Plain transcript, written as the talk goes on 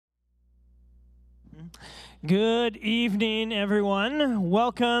Good evening, everyone.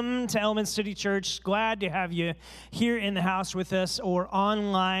 Welcome to Element City Church. Glad to have you here in the house with us or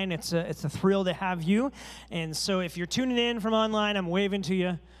online. It's a thrill to have you. And so if you're tuning in from online, I'm waving to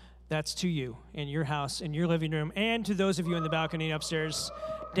you. That's to you in your house, in your living room, and to those of you in the balcony upstairs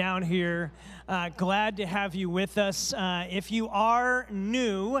down here. Glad to have you with us. If you are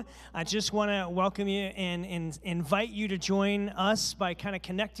new, I just want to welcome you and invite you to join us by kind of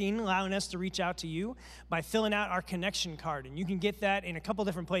connecting, allowing us to reach out to you by filling out our connection card. And you can get that in a couple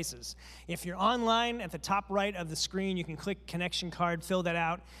different places. If you're online, at the top right of the screen, you can click connection card, fill that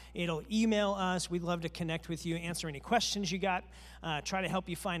out. It'll email us. We'd love to connect with you, answer any questions you got, try to help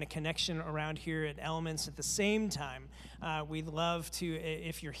you find a connection around here at Elements. At the same time, we'd love to,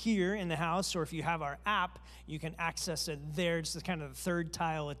 if you're here in the house or if you have our app, you can access it there. Just kind of the third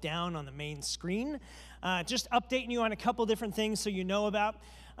tile down on the main screen. Just updating you on a couple different things so you know about.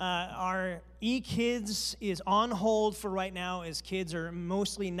 Our eKids is on hold for right now as kids are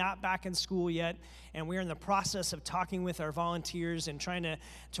mostly not back in school yet, and we're in the process of talking with our volunteers and trying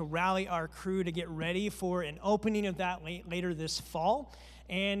to rally our crew to get ready for an opening of that later this fall.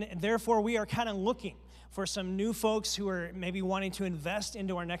 And therefore, we are kind of looking for some new folks who are maybe wanting to invest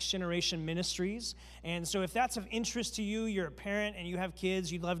into our next generation ministries. And so if that's of interest to you, you're a parent and you have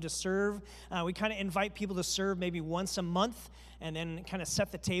kids, you'd love to serve, we kind of invite people to serve maybe once a month and then kind of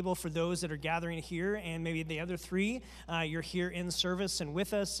set the table for those that are gathering here. And maybe the other three, you're here in service and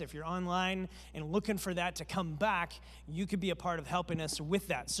with us. If you're online and looking for that to come back, you could be a part of helping us with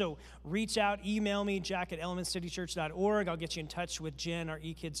that. So reach out, email me, jack@elementcitychurch.org. I'll get you in touch with Jen, our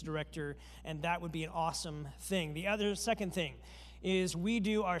eKids director, and that would be an awesome thing. The second thing is we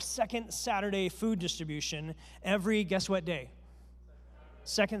do our second Saturday food distribution every, guess what day?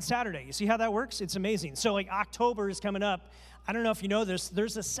 Second Saturday. You see how that works? It's amazing. So like October is coming up. I don't know if you know this,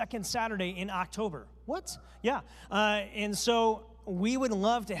 there's a second Saturday in October. What? Yeah. And so we would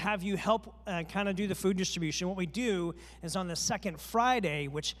love to have you help kind of do the food distribution. What we do is on the second Friday,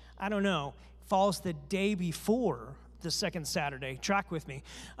 which I don't know, falls the day before the second Saturday. Track with me.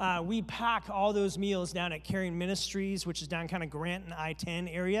 We pack all those meals down at Caring Ministries, which is down kind of Grant and I-10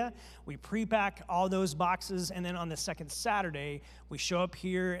 area. We pre-pack all those boxes, and then on the second Saturday, we show up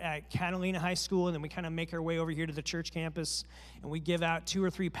here at Catalina High School, and then we kind of make our way over here to the church campus, and we give out 2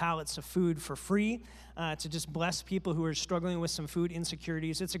 or 3 pallets of food for free to just bless people who are struggling with some food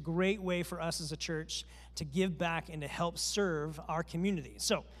insecurities. It's a great way for us as a church to give back and to help serve our community.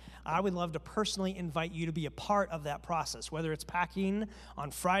 So I would love to personally invite you to be a part of that process, whether it's packing on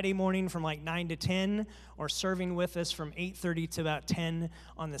Friday morning from like 9 to 10 or serving with us from 8:30 to about 10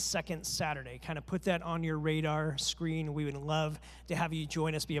 on the second Saturday. Kind of put that on your radar screen. We would love to have you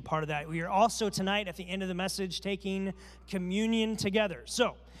join us, be a part of that. We are also tonight at the end of the message taking communion together.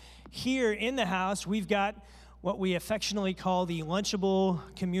 So here in the house, we've got what we affectionately call the Lunchable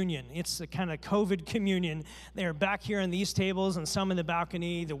Communion. It's the kind of COVID communion. They're back here on these tables and some in the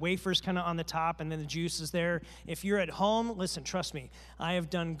balcony, the wafers kind of on the top, and then the juice is there. If you're at home, listen, trust me, I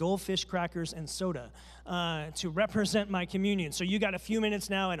have done goldfish crackers and soda to represent my communion. So you got a few minutes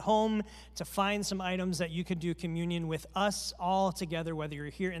now at home to find some items that you could do communion with us all together, whether you're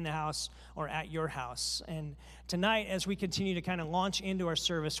here in the house or at your house. And tonight, as we continue to kind of launch into our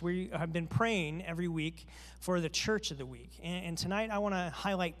service, we have been praying every week for the church of the week. And tonight, I want to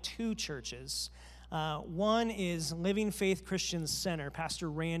highlight 2 churches. One is Living Faith Christian Center, Pastor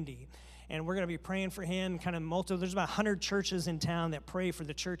Randy. And we're going to be praying for him, kind of there's about 100 churches in town that pray for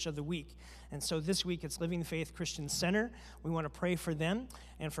the church of the week. And so this week, it's Living Faith Christian Center. We want to pray for them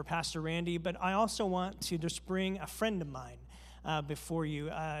and for Pastor Randy. But I also want to just bring a friend of mine before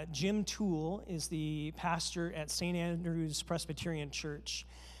you. Jim Toole is the pastor at St. Andrew's Presbyterian Church,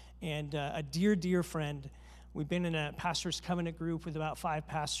 and a dear, dear friend. We've been in a pastor's covenant group with about 5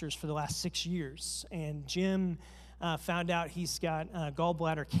 pastors for the last 6 years, and Jim found out he's got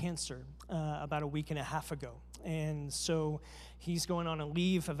gallbladder cancer about a week and a half ago, and so he's going on a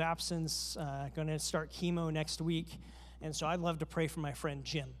leave of absence, going to start chemo next week, and so I'd love to pray for my friend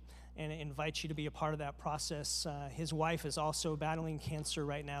Jim and invite you to be a part of that process. His wife is also battling cancer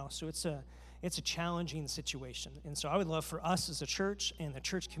right now, so it's a challenging situation. And so I would love for us as a church and the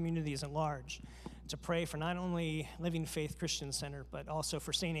church community as at large to pray for not only Living Faith Christian Center, but also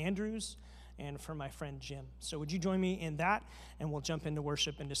for St. Andrew's and for my friend Jim. So would you join me in that? And we'll jump into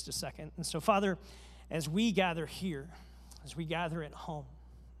worship in just a second. And so, Father, as we gather here, as we gather at home,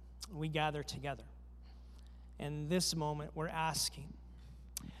 we gather together. In this moment, we're asking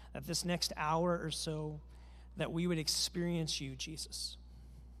that this next hour or so, that we would experience you, Jesus.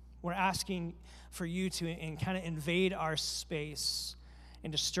 We're asking for you to kind of invade our space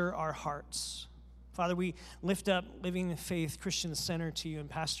and to stir our hearts. Father, we lift up Living the Faith Christian Center to you and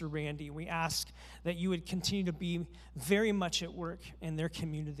Pastor Randy. We ask that you would continue to be very much at work in their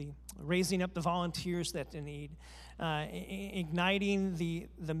community, raising up the volunteers that they need, igniting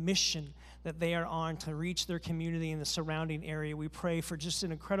the mission that they are on to reach their community and the surrounding area. We pray for just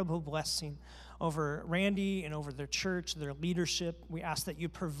an incredible blessing over Randy and over their church, their leadership. We ask that you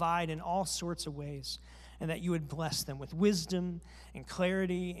provide in all sorts of ways and that you would bless them with wisdom and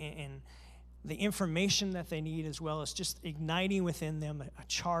clarity and the information that they need, as well as just igniting within them a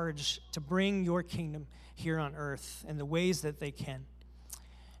charge to bring your kingdom here on earth in the ways that they can.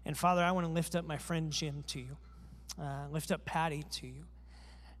 And Father, I want to lift up my friend Jim to you, lift up Patty to you.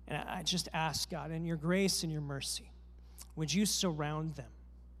 And I just ask, God, in your grace and your mercy, would you surround them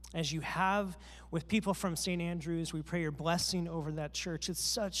as you have with people from St. Andrews? We pray your blessing over that church. It's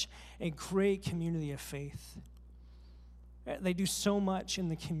such a great community of faith. They do so much in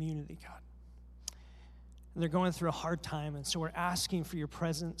the community, God. And they're going through a hard time, and so we're asking for your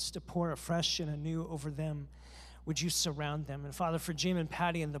presence to pour afresh and anew over them. Would you surround them? And Father, for Jim and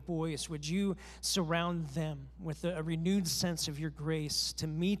Patty and the boys, would you surround them with a renewed sense of your grace to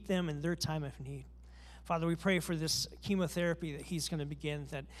meet them in their time of need? Father, we pray for this chemotherapy that he's going to begin,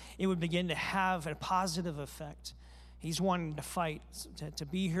 that it would begin to have a positive effect. He's wanting to fight, to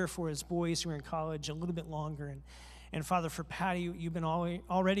be here for his boys who are in college a little bit longer. And Father, for Patty, you've been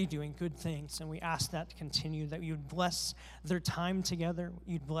already doing good things, and we ask that to continue, that you would bless their time together,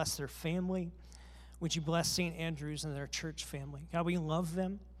 you'd bless their family. Would you bless St. Andrews and their church family? God, we love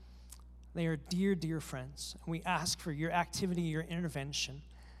them. They are dear, dear friends. And we ask for your activity, your intervention.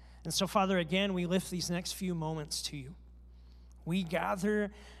 And so, Father, again, we lift these next few moments to you. We gather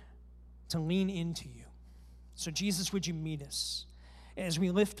to lean into you. So, Jesus, would you meet us? As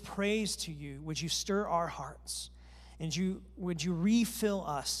we lift praise to you, would you stir our hearts? And would you refill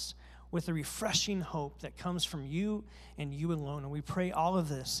us with the refreshing hope that comes from you and you alone? And we pray all of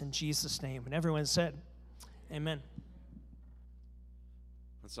this in Jesus' name. And everyone said, amen.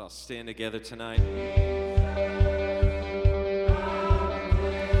 Let's all stand together tonight.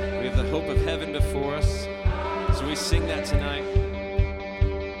 We have the hope of heaven before us, so we sing that tonight.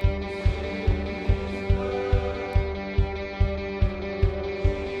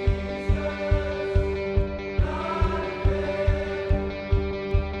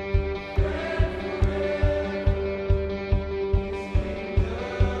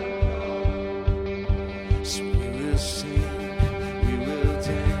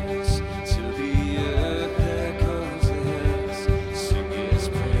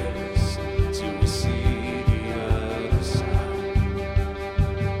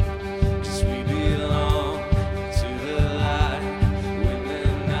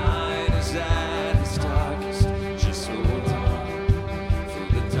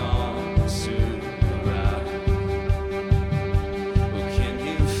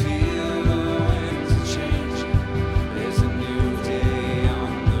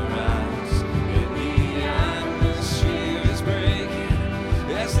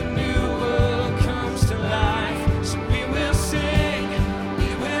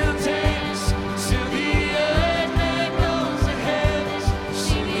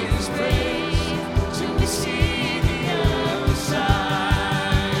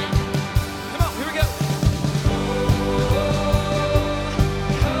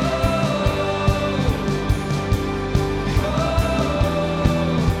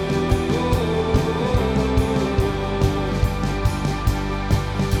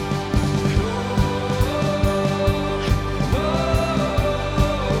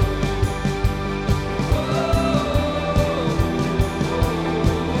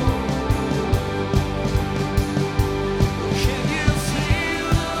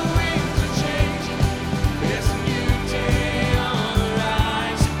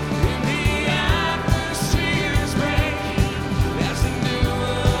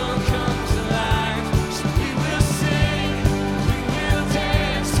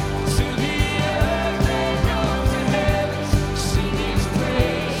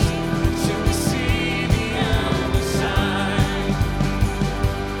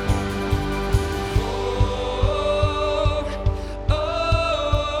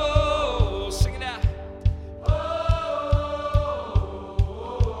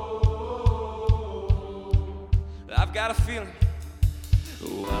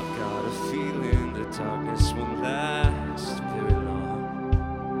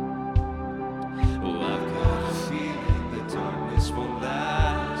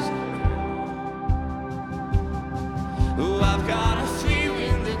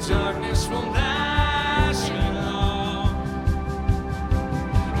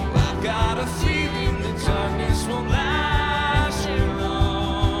 Got a feeling won't last very long.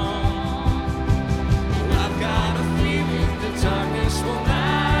 I've got a feeling the darkness won't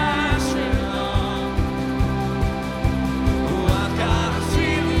last very long. I've got a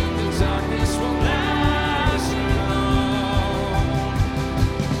feeling the darkness won't last very long.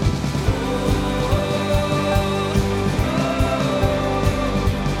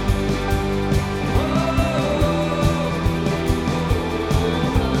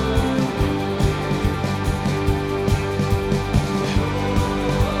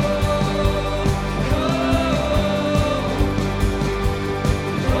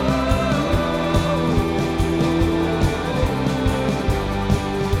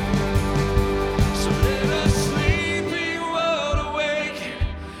 So let us sleeping world awake.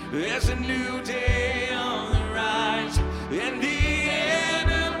 There's a new day on the rise, and the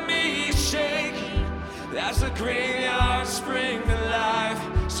enemy shaking as the graveyard spring to life.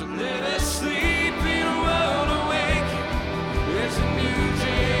 So let us sleeping world awake. There's a new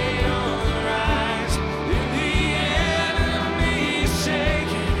day on the rise, and the enemy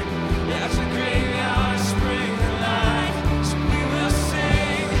shaking as the graveyard spring to life. So we will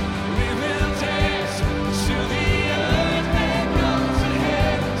sing, we will dance to the earth that goes to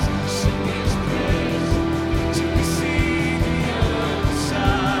heavens. Sing His praise till we see the other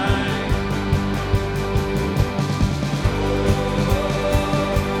side.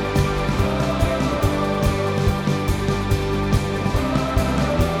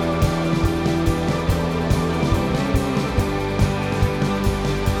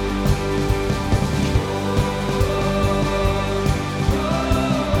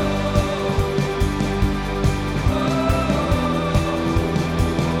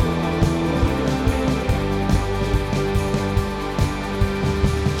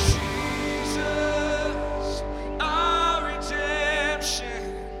 Jesus, our redemption,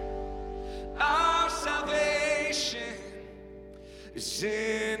 our salvation is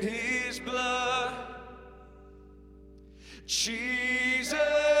in His blood. Jesus,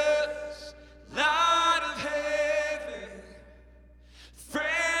 light of heaven,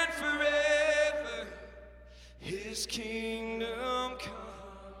 friend forever, His kingdom come.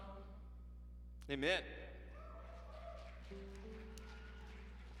 Amen.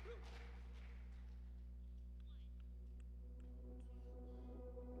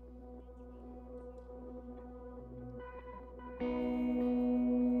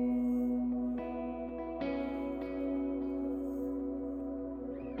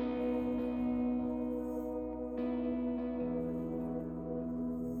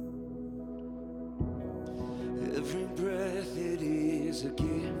 Every breath it is a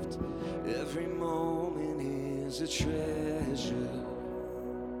gift, every moment is a treasure.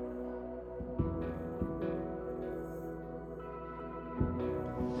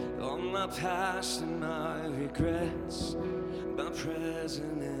 All my past and my regrets, my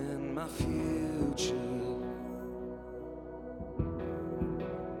present and my future.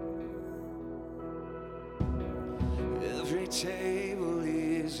 Every table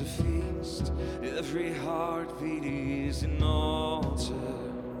is a feast, every heartbeat is an altar.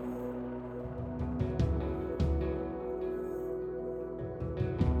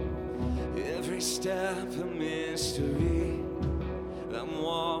 Every step a mystery, I'm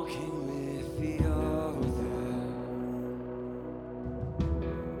walking with the author.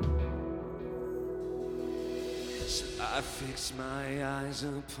 So I fix my eyes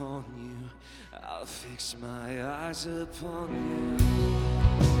upon you, I'll fix my eyes upon you.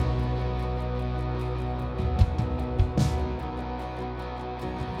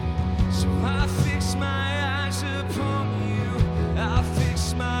 So I fix my eyes upon you, I'll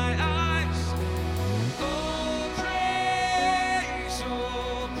fix my eyes. Oh praise,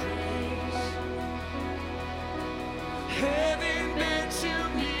 heaven bent to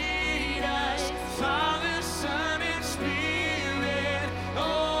meet us, Father, Son, and Spirit.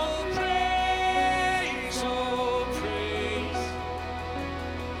 Oh praise,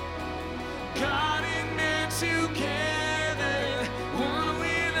 God and man together, one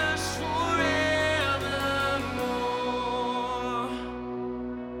with us forevermore.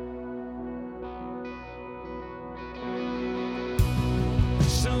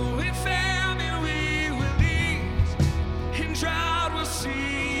 So in famine we will eat, in drought we'll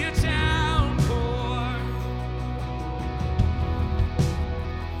see a downpour.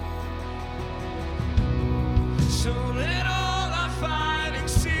 So let all our fighting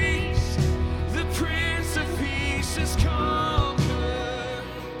cease, the Prince of Peace has conquered.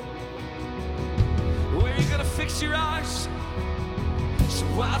 Where you gonna fix your eyes? So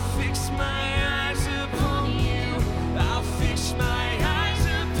I fix my eyes upon you, I'll fix my eyes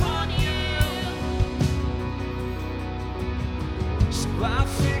upon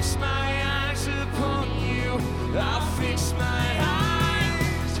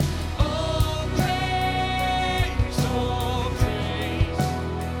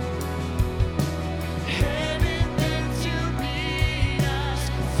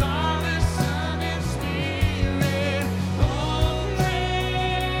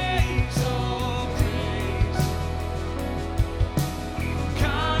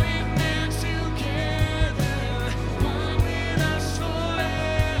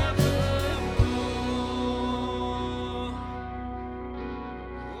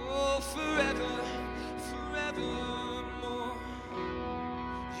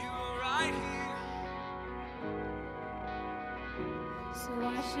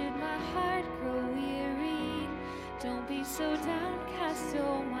be so downcast,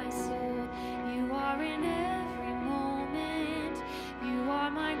 oh my soul. You are in every moment. You are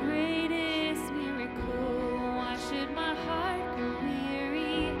my greatest miracle. Why should my heart grow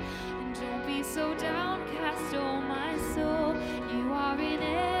weary? And don't be so downcast, oh my soul. You are in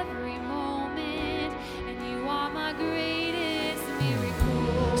every moment, and you are my greatest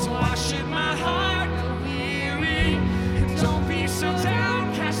miracle. So why should my heart grow weary? And don't be so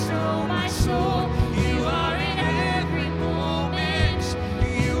downcast, oh my soul. You are in every moment.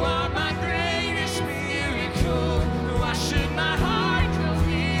 You are my greatest miracle. Why should my heart grow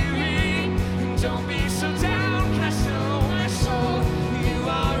weary? And don't be so downcast, oh my soul. You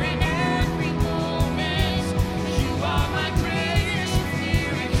are in every moment. You are my greatest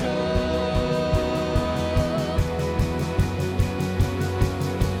miracle.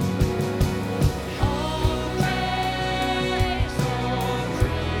 All praise,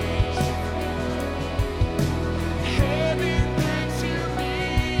 heaven meant to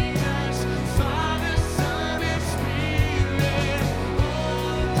meet us, Father, Son, and Spirit.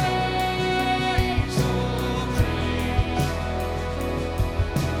 All praise,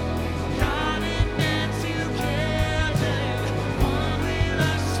 God and man together, one with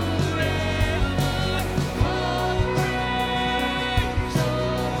us forever. All praise,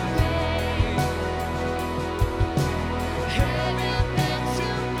 heaven meant to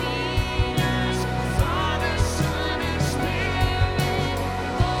meet us, Father, Son, and Spirit.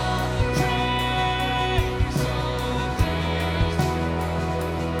 All praise,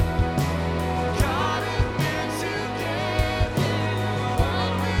 God and man together,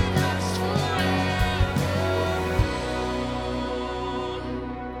 one with us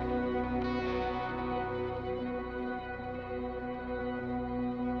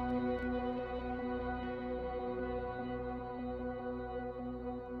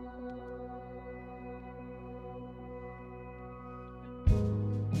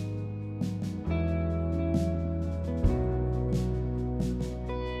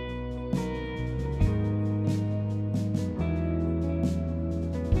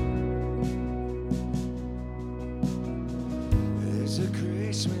There's a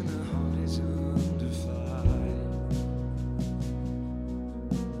grace when the heart is under fire.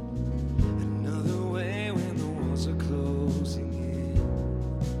 Another way when the walls are closing in.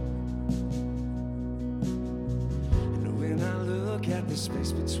 And when I look at the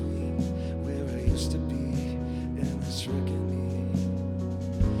space between where I used to be and this reckoning,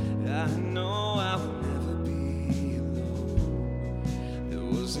 I know I will never be alone. There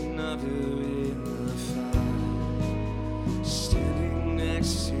was another in the fire standing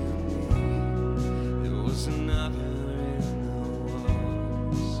next to me. There was another in the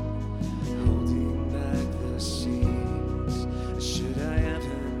walls, holding back the scenes. Should I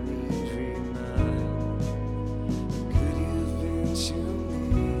ever need remind? How good you've been to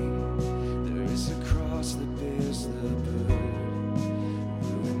me.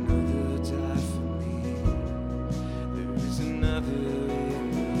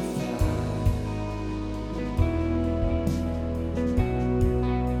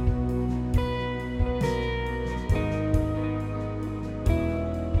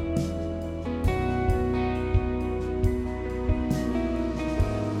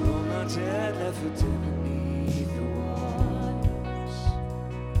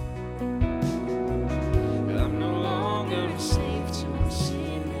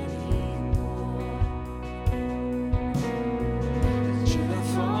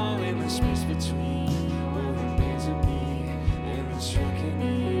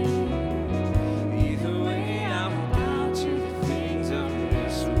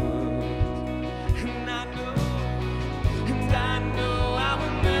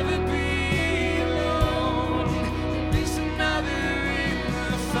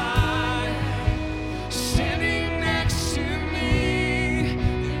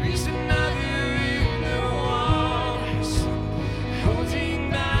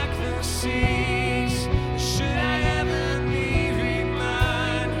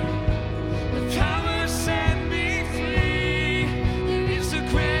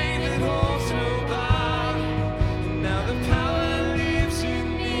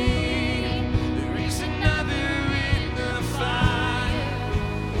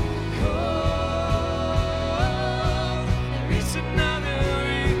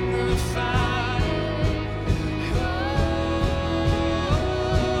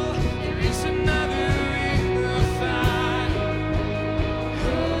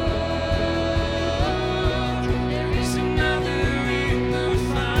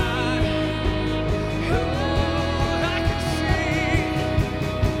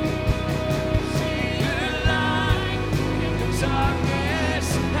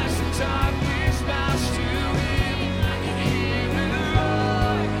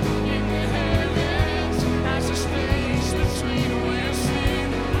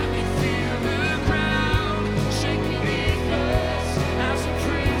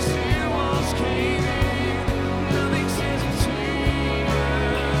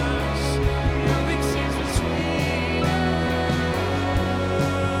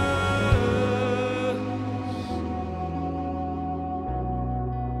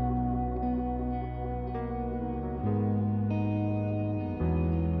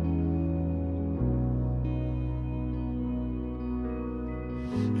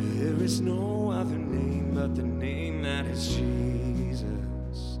 is no other name but the name that is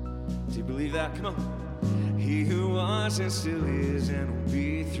Jesus. Do you believe that? Come on. He who was and still is and will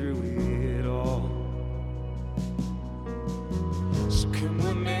be through it all. So come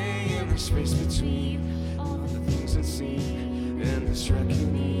with me in the space between all the things unseen and this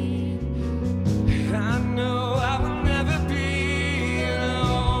reckoning. I know I will never be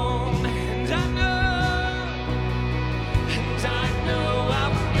alone, and I know I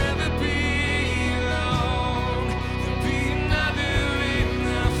will never be alone. There'll be another in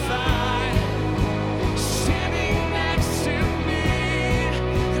the fight, standing next to me.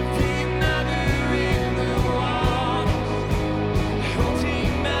 There'll be another in the wall,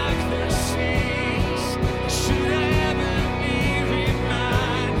 holding back the seas. Should I ever be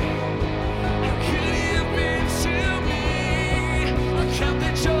reminded, how could you have been to me? I count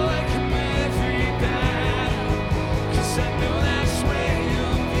the joy from every battle, 'cause I know that's where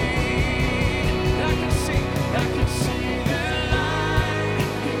you'll be. I can see the light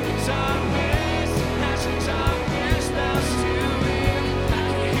in the darkness, as the darkness bows to it. I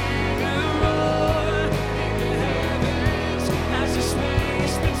can hear the roar in the heavens, as the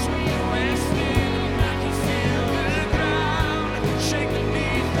space between west and I can feel the ground shake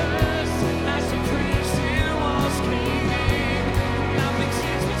beneath us, as the prison walls cave in. Nothing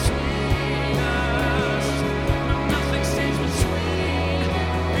stands between us. No, nothing stands between.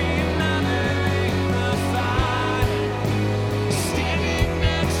 Be another in the fight, standing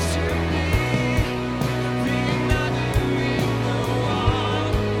next to me. Be another in the wall,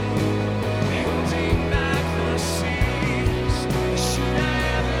 holding back the seas. Should I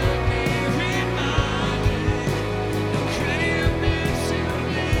ever be reminded, how could you have been to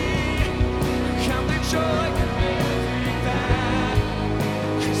me? Count the joy of every battle,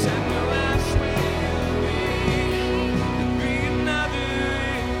 'cause I know that's where you'll be. There'll be another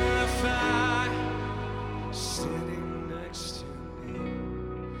in the fight, standing next to me.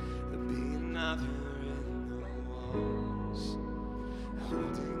 There'll be another in the walls,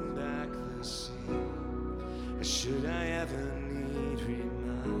 holding back the sea. Should I ever need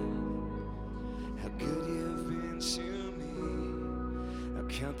remind, how good you've been to me. I'll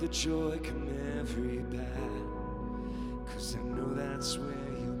count the joy come every bad, 'cause I know that's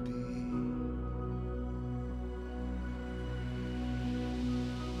where you'll be.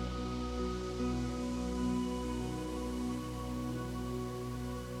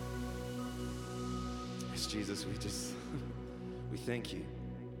 Yes, Jesus, we thank you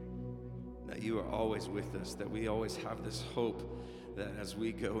that you are always with us, that we always have this hope that as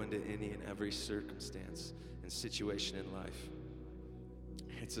we go into any and every circumstance and situation in life,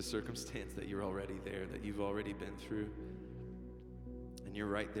 it's a circumstance that you're already there, that you've already been through. And you're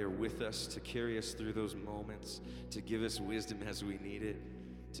right there with us to carry us through those moments, to give us wisdom as we need it,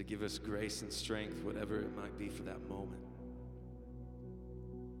 to give us grace and strength, whatever it might be for that moment.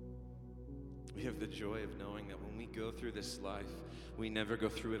 We have the joy of knowing that when we go through this life, we never go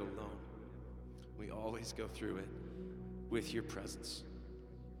through it alone. We always go through it with your presence.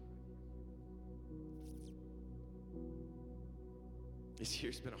 This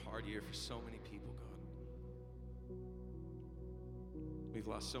year's been a hard year for so many people, God. We've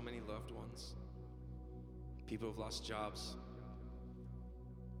lost so many loved ones. People have lost jobs.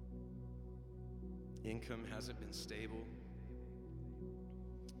 Income hasn't been stable.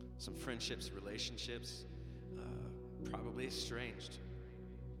 Some friendships, relationships, probably estranged.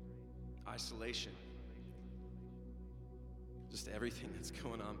 Isolation. Just everything that's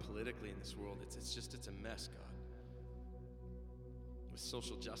going on politically in this world. It's a mess, God. With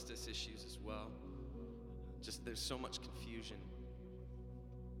social justice issues as well. Just there's so much confusion.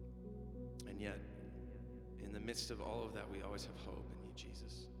 And yet, in the midst of all of that, we always have hope in you,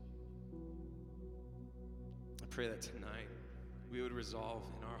 Jesus. I pray that tonight we would resolve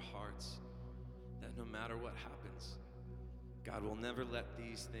in our hearts that no matter what happens, God will never let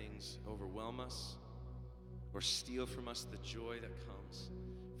these things overwhelm us or steal from us the joy that comes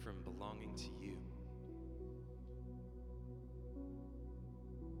from belonging to you.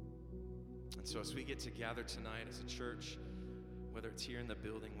 And so as we get to gather tonight as a church, whether it's here in the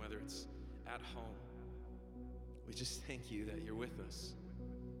building, whether it's at home, we just thank you that you're with us.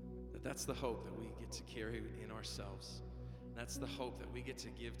 That's the hope that we get to carry in ourselves. That's the hope that we get to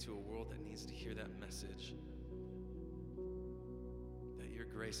give to a world that needs to hear that message. That your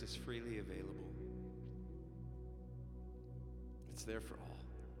grace is freely available. It's there for all.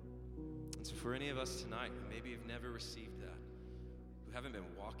 And so for any of us tonight who maybe have never received that, who haven't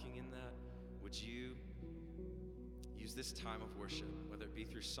been walking in that, would you use this time of worship, whether it be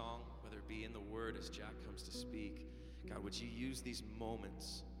through song, whether it be in the word as Jack comes to speak, God, would you use these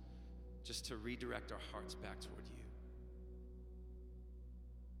moments just to redirect our hearts back toward you.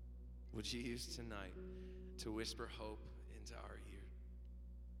 Would you use tonight to whisper hope into our ear,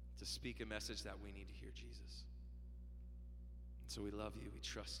 to speak a message that we need to hear, Jesus? And so we love you, we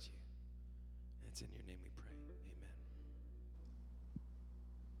trust you, and it's in your name we pray.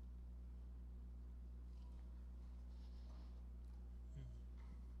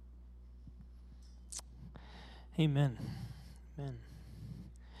 Amen. Amen.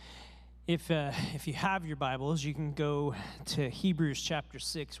 If you have your Bibles, you can go to Hebrews chapter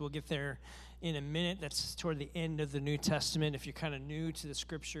 6. We'll get there in a minute. That's toward the end of the New Testament if you're kind of new to the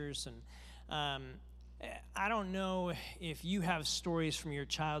Scriptures. And I don't know if you have stories from your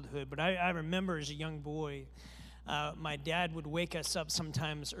childhood, but I remember as a young boy, my dad would wake us up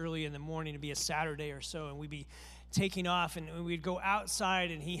sometimes early in the morning to be a Saturday or so, and we'd be taking off, and we'd go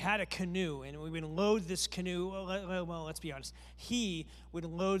outside, and he had a canoe, and we would load this canoe. Well, let's be honest. He would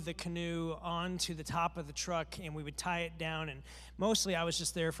load the canoe onto the top of the truck, and we would tie it down, and mostly I was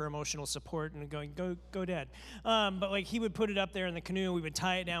just there for emotional support and going, go, Dad. But like he would put it up there in the canoe, we would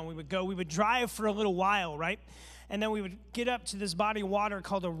tie it down, we would drive for a little while, right? And then we would get up to this body of water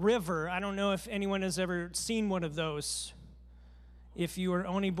called a river. I don't know if anyone has ever seen one of those. If you were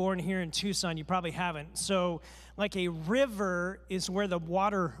only born here in Tucson, you probably haven't. So, like a river is where the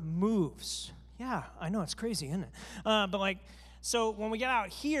water moves. Yeah, I know, it's crazy, isn't it? So when we get out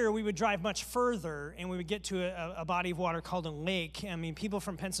here, we would drive much further, and we would get to a body of water called a lake. I mean, people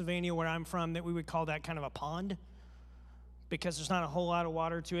from Pennsylvania, where I'm from, that we would call that kind of a pond, because there's not a whole lot of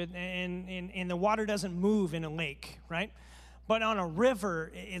water to it, and the water doesn't move in a lake, right? But on a river,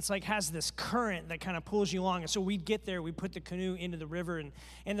 it's like has this current that kind of pulls you along. And so we'd get there, we'd put the canoe into the river,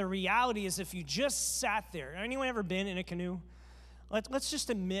 and the reality is if you just sat there, anyone ever been in a canoe? Let's just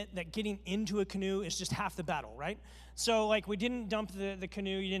admit that getting into a canoe is just half the battle, right? So like we didn't dump the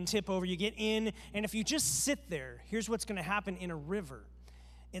canoe, you didn't tip over, you get in, and if you just sit there, here's what's going to happen in a river.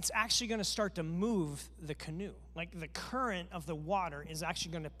 It's actually going to start to move the canoe. Like the current of the water is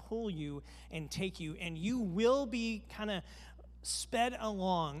actually going to pull you and take you, and you will be kind of sped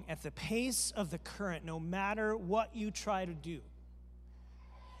along at the pace of the current no matter what you try to do.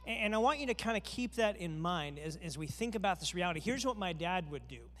 And I want you to kind of keep that in mind as we think about this reality. Here's what my dad would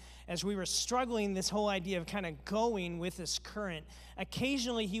do. As we were struggling this whole idea of kind of going with this current,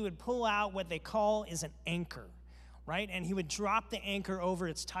 occasionally he would pull out what they call is an anchor, right? And he would drop the anchor over.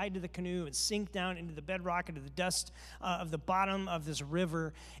 It's tied to the canoe and sink down into the bedrock, into the dust of the bottom of this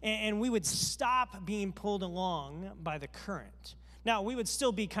river. And we would stop being pulled along by the current. Now, we would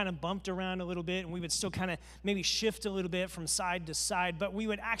still be kind of bumped around a little bit, and we would still kind of maybe shift a little bit from side to side, but we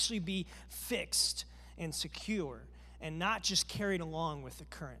would actually be fixed and secure and not just carried along with the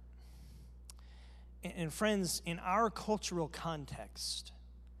current. And friends, in our cultural context,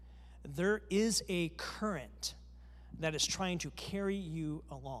 there is a current that is trying to carry you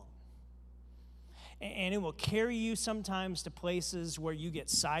along. And it will carry you sometimes to places where you get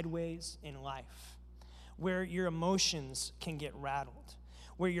sideways in life, where your emotions can get rattled,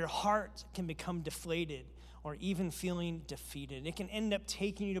 where your heart can become deflated or even feeling defeated. It can end up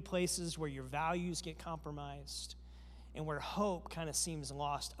taking you to places where your values get compromised and where hope kind of seems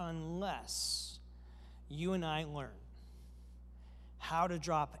lost unless you and I learn how to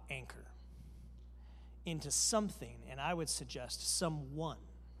drop anchor into something, and I would suggest someone,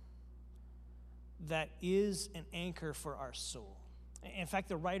 that is an anchor for our soul. In fact,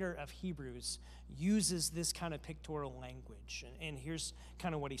 the writer of Hebrews uses this kind of pictorial language. And here's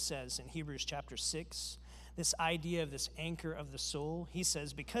kind of what he says in Hebrews chapter 6, this idea of this anchor of the soul. He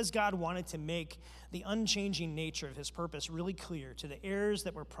says, because God wanted to make the unchanging nature of his purpose really clear to the heirs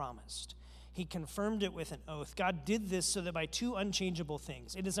that were promised, he confirmed it with an oath. God did this so that by two unchangeable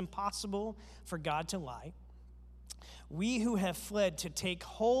things, it is impossible for God to lie. We who have fled to take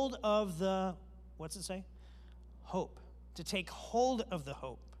hold of the, what's it say? Hope. To take hold of the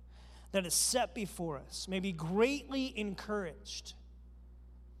hope that is set before us may be greatly encouraged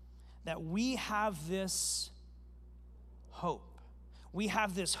that we have this hope. We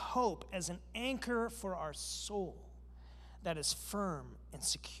have this hope as an anchor for our soul that is firm and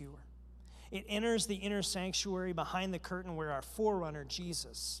secure. It enters the inner sanctuary behind the curtain where our forerunner,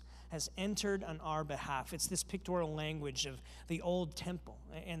 Jesus, has entered on our behalf. It's this pictorial language of the old temple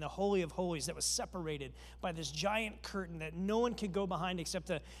and the Holy of Holies that was separated by this giant curtain that no one could go behind except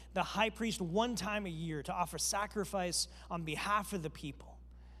the high priest one time a year to offer sacrifice on behalf of the people.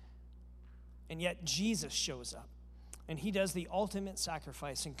 And yet Jesus shows up, and he does the ultimate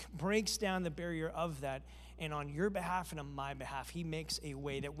sacrifice and breaks down the barrier of that. And on your behalf and on my behalf, he makes a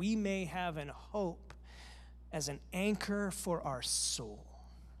way that we may have an hope as an anchor for our soul.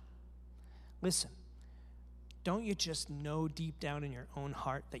 Listen, don't you just know deep down in your own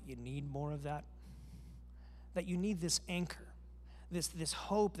heart that you need more of that? That you need this anchor, this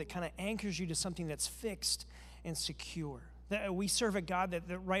hope that kind of anchors you to something that's fixed and secure. That we serve a God that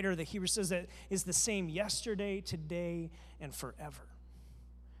the writer of the Hebrews says that is the same yesterday, today, and forever.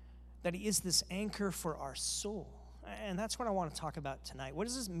 That he is this anchor for our soul. And that's what I want to talk about tonight. What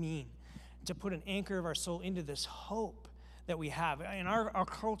does this mean to put an anchor of our soul into this hope that we have? In our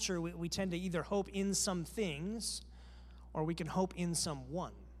culture, we tend to either hope in some things or we can hope in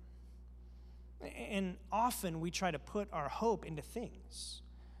someone. And often we try to put our hope into things.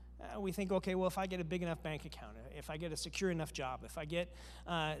 We think, okay, well, if I get a big enough bank account, if I get a secure enough job, if I get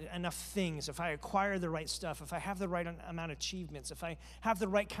enough things, if I acquire the right stuff, if I have the right amount of achievements, if I have the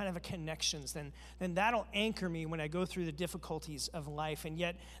right kind of connections, then that'll anchor me when I go through the difficulties of life. And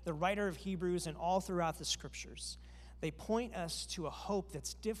yet the writer of Hebrews and all throughout the scriptures, they point us to a hope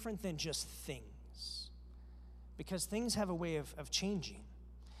that's different than just things, because things have a way of changing.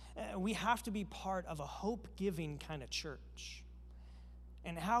 We have to be part of a hope-giving kind of church.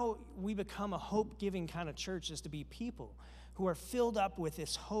 And how we become a hope-giving kind of church is to be people who are filled up with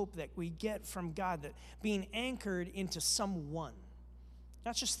this hope that we get from God, that being anchored into someone,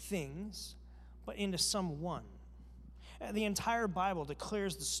 not just things, but into someone. The entire Bible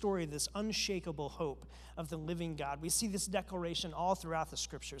declares the story of this unshakable hope of the living God. We see this declaration all throughout the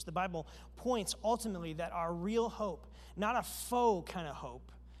scriptures. The Bible points ultimately that our real hope, not a faux kind of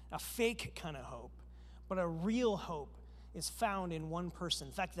hope, a fake kind of hope, but a real hope is found in one person.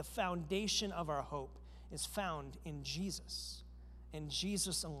 In fact, the foundation of our hope is found in Jesus, and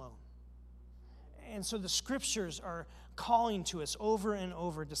Jesus alone. And so the scriptures are calling to us over and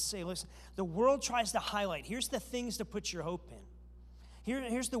over to say, listen, the world tries to highlight, here's the things to put your hope in.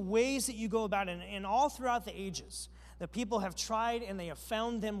 Here's the ways that you go about it. And all throughout the ages, the people have tried and they have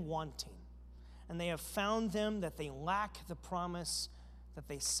found them wanting. And they have found them that they lack the promise that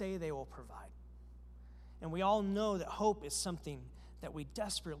they say they will provide. And we all know that hope is something that we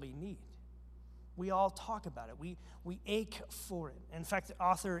desperately need. We all talk about it. We ache for it. In fact, the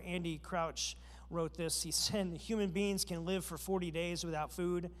author Andy Crouch wrote this. He said, human beings can live for 40 days without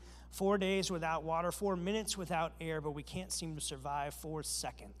food, 4 days without water, 4 minutes without air, but we can't seem to survive 4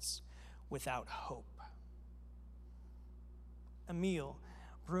 seconds without hope. Emil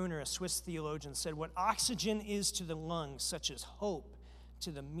Brunner, a Swiss theologian, said, what oxygen is to the lungs, such as hope to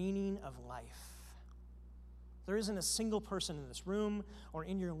the meaning of life. There isn't a single person in this room or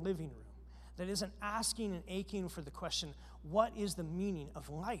in your living room that isn't asking and aching for the question, what is the meaning of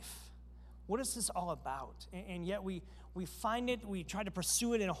life? What is this all about? And yet we find it, we try to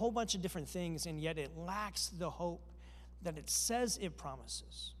pursue it in a whole bunch of different things, and yet it lacks the hope that it says it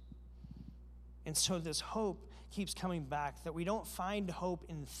promises. And so this hope keeps coming back, that we don't find hope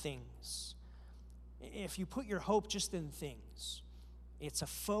in things. If you put your hope just in things, it's a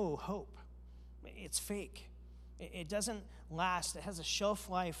faux hope. It's fake. It doesn't last. It has a shelf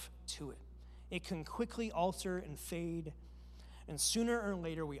life to it. It can quickly alter and fade. And sooner or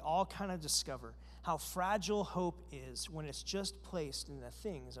later, we all kind of discover how fragile hope is when it's just placed in the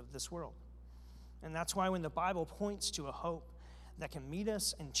things of this world. And that's why when the Bible points to a hope that can meet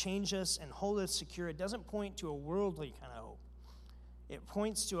us and change us and hold us secure, it doesn't point to a worldly kind of hope. It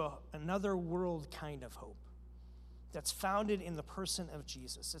points to another world kind of hope that's founded in the person of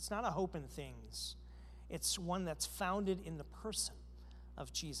Jesus. It's not a hope in things. It's one that's founded in the person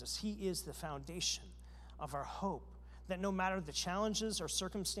of Jesus. He is the foundation of our hope, that no matter the challenges or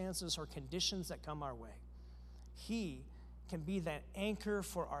circumstances or conditions that come our way, he can be that anchor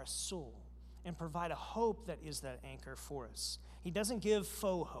for our soul and provide a hope that is that anchor for us. He doesn't give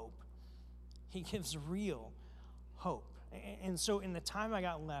faux hope. He gives real hope. And so in the time I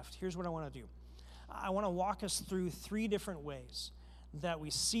got left, here's what I want to do. I want to walk us through 3 different ways that we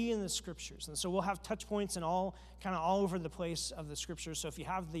see in the scriptures. And so we'll have touch points and all over the place of the scriptures. So if you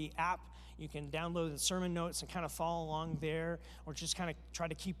have the app, you can download the sermon notes and kind of follow along there, or just kind of try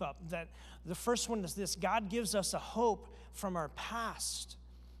to keep up. That the first one is this: God gives us a hope from our past.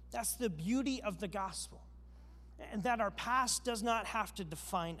 That's the beauty of the gospel. And that our past does not have to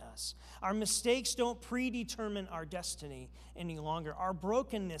define us. Our mistakes don't predetermine our destiny any longer. Our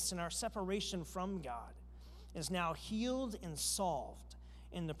brokenness and our separation from God is now healed and solved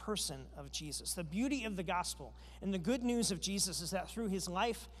in the person of Jesus. The beauty of the gospel and the good news of Jesus is that through his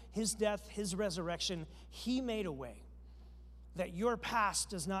life, his death, his resurrection, he made a way that your past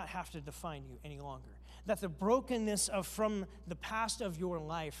does not have to define you any longer. That the brokenness from the past of your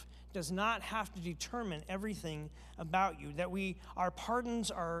life does not have to determine everything about you. That our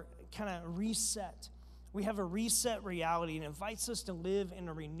pardons are kind of reset. We have a reset reality, and invites us to live in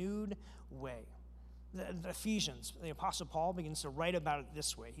a renewed way. The Ephesians, the Apostle Paul begins to write about it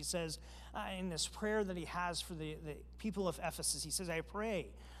this way. He says in this prayer that he has for the people of Ephesus, he says, I pray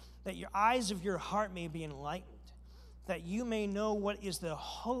that your eyes of your heart may be enlightened, that you may know what is the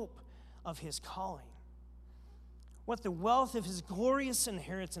hope of his calling, what the wealth of his glorious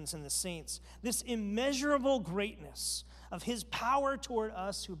inheritance in the saints, this immeasurable greatness of his power toward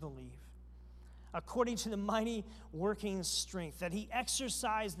us who believe, according to the mighty working strength, that he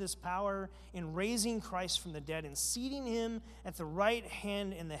exercised this power in raising Christ from the dead and seating him at the right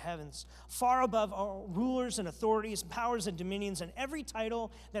hand in the heavens, far above all rulers and authorities, powers and dominions, and every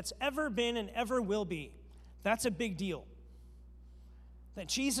title that's ever been and ever will be. That's a big deal. That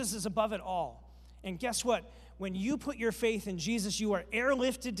Jesus is above it all. And guess what? When you put your faith in Jesus, you are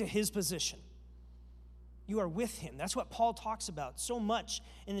airlifted to his position. You are with him. That's what Paul talks about so much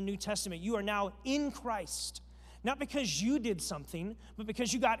in the New Testament. You are now in Christ, not because you did something, but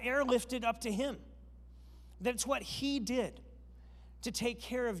because you got airlifted up to him. That's what he did to take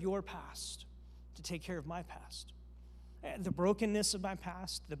care of your past, to take care of my past. The brokenness of my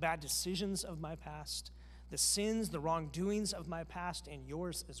past, the bad decisions of my past, the sins, the wrongdoings of my past, and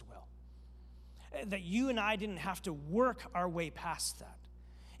yours as well. That you and I didn't have to work our way past that.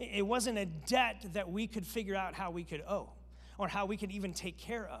 It wasn't a debt that we could figure out how we could owe or how we could even take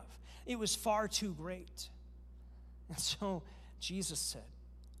care of. It was far too great. And so Jesus said,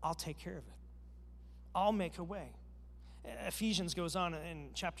 I'll take care of it. I'll make a way. Ephesians goes on in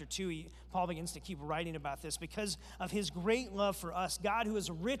chapter 2. Paul begins to keep writing about this. Because of his great love for us, God, who is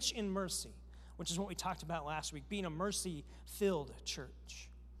rich in mercy, which is what we talked about last week, being a mercy-filled church.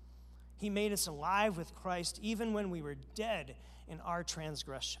 He made us alive with Christ even when we were dead in our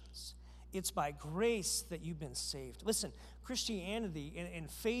transgressions. It's by grace that you've been saved. Listen, Christianity and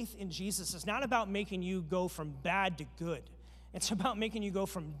faith in Jesus is not about making you go from bad to good. It's about making you go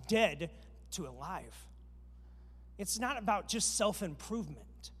from dead to alive. It's not about just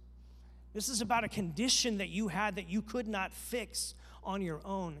self-improvement. This is about a condition that you had that you could not fix on your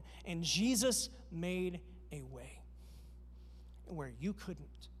own. And Jesus made a way where you couldn't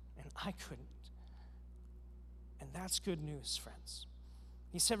and I couldn't. And that's good news, friends.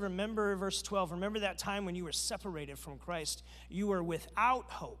 He said, remember, verse 12, remember that time when you were separated from Christ. You were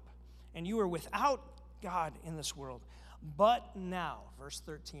without hope, and you were without God in this world. But now, verse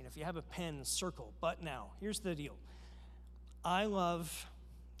 13, if you have a pen, circle, but now. Here's the deal. I love,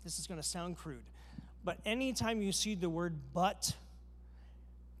 this is going to sound crude, but anytime you see the word but,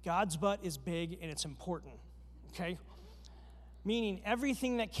 God's but is big and it's important, okay? Meaning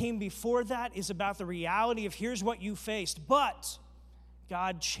everything that came before that is about the reality of here's what you faced, but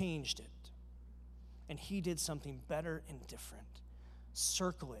God changed it. And he did something better and different.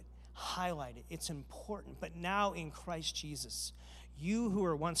 Circle it, highlight it. It's important. But now in Christ Jesus, you who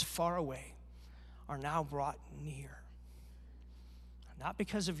were once far away are now brought near. Not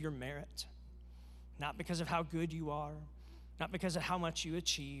because of your merit, not because of how good you are, not because of how much you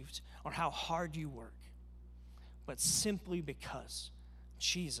achieved or how hard you work, but simply because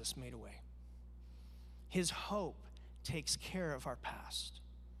Jesus made a way. His hope takes care of our past.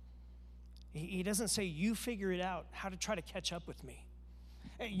 He doesn't say, you figure it out how to try to catch up with me.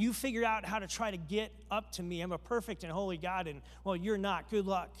 You figure out how to try to get up to me. I'm a perfect and holy God, and, well, you're not. Good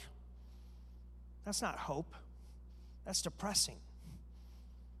luck. That's not hope. That's depressing.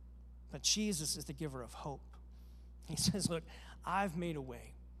 But Jesus is the giver of hope. He says, look, I've made a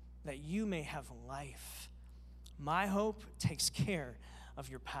way that you may have life. My hope takes care of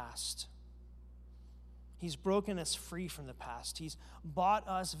your past. He's broken us free from the past. He's bought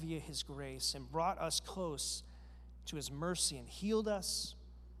us via his grace and brought us close to his mercy and healed us.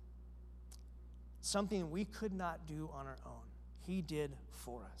 Something we could not do on our own. He did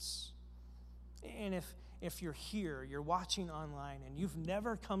for us. And if you're here, you're watching online, and you've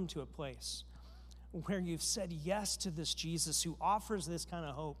never come to a place where you've said yes to this Jesus who offers this kind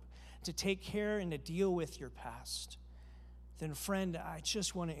of hope to take care and to deal with your past, then friend, I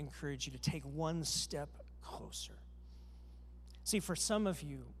just want to encourage you to take one step closer. See, for some of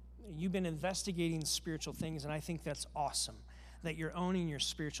you, you've been investigating spiritual things, and I think that's awesome that you're owning your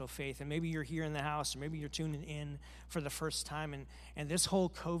spiritual faith. And maybe you're here in the house, or maybe you're tuning in for the first time, and this whole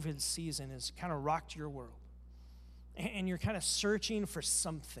COVID season has kind of rocked your world. And you're kind of searching for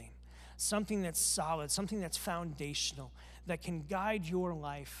something that's solid, something that's foundational, that can guide your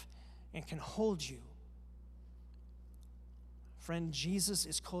life and can hold you. Friend, Jesus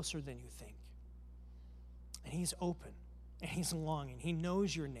is closer than you think. And he's open, and he's longing. He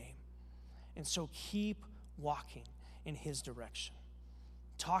knows your name. And so keep walking in his direction.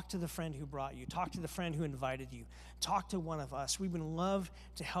 talk to the friend who brought you. Talk to the friend who invited you. Talk to one of us. We would love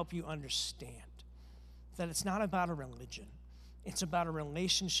to help you understand that it's not about a religion. It's about a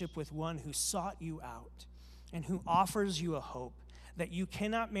relationship with one who sought you out and who offers you a hope that you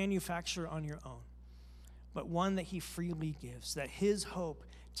cannot manufacture on your own, but one that he freely gives, that his hope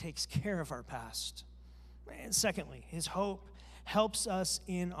takes care of our past. And secondly, his hope helps us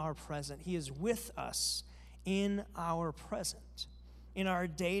in our present. He is with us in our present, in our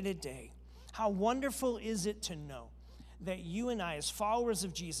day-to-day. How wonderful is it to know that you and I, as followers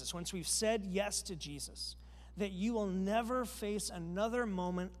of Jesus, once we've said yes to Jesus, that you will never face another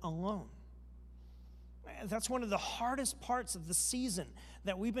moment alone. That's one of the hardest parts of the season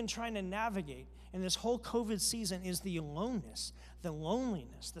that we've been trying to navigate in this whole COVID season is the aloneness, the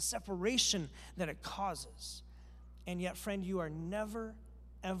loneliness, the separation that it causes. And yet, friend, you are never,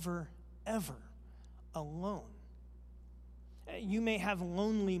 ever, ever alone. You may have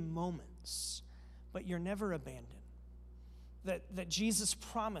lonely moments, but you're never abandoned. That Jesus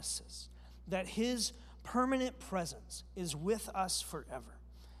promises that his permanent presence is with us forever.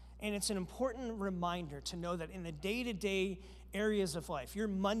 And it's an important reminder to know that in the day-to-day areas of life, your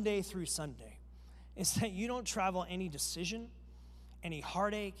Monday through Sunday, is that you don't travel any decision, any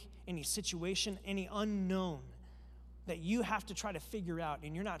heartache, any situation, any unknown that you have to try to figure out,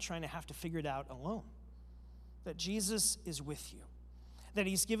 and you're not trying to have to figure it out alone. That Jesus is with you, that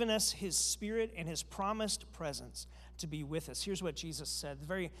he's given us his Spirit and his promised presence to be with us. Here's what Jesus said, the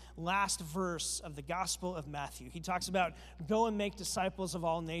very last verse of the Gospel of Matthew. He talks about go and make disciples of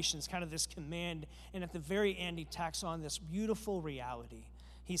all nations, kind of this command, and at the very end he tacks on this beautiful reality.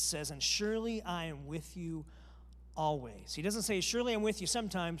 He says, and surely I am with you always. He doesn't say, surely I'm with you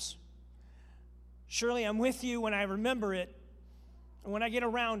sometimes. Surely I'm with you when I remember it, and when I get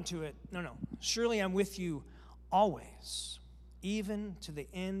around to it. No. Surely I'm with you always, even to the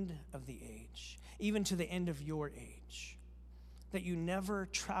end of the age, even to the end of your age, that you never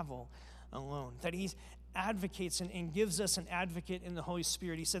travel alone, that he advocates and gives us an advocate in the Holy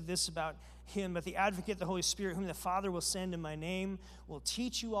Spirit. He said this about him, but the advocate, the Holy Spirit, whom the Father will send in my name, will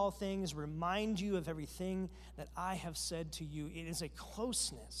teach you all things, remind you of everything that I have said to you. It is a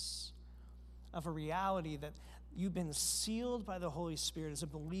closeness of a reality that you've been sealed by the Holy Spirit as a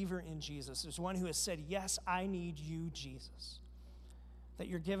believer in Jesus. There's one who has said, yes, I need you, Jesus. That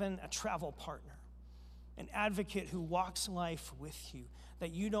you're given a travel partner, an advocate who walks life with you,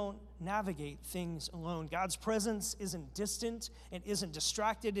 that you don't navigate things alone. God's presence isn't distant, it isn't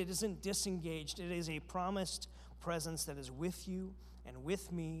distracted, it isn't disengaged. It is a promised presence that is with you and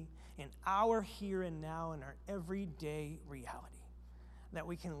with me in our here and now, in our everyday reality, that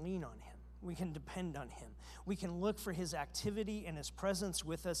we can lean on him. We can depend on him. We can look for his activity and his presence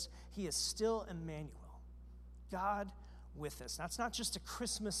with us. He is still Emmanuel, God with us. That's not just a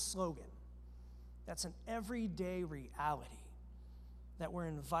Christmas slogan. That's an everyday reality that we're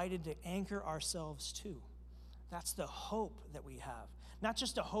invited to anchor ourselves to. That's the hope that we have. Not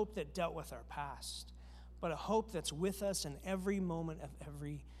just a hope that dealt with our past, but a hope that's with us in every moment of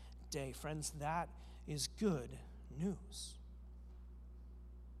every day. Friends, that is good news.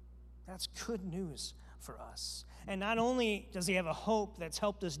 That's good news for us. And not only does he have a hope that's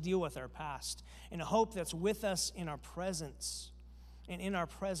helped us deal with our past, and a hope that's with us in our presence, and in our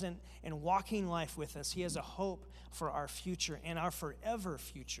present, and walking life with us, he has a hope for our future and our forever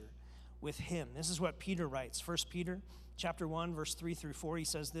future with him. This is what Peter writes. 1 Peter chapter 1, verse 3 through 4, he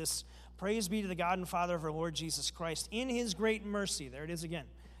says this, praise be to the God and Father of our Lord Jesus Christ. In his great mercy, there it is again,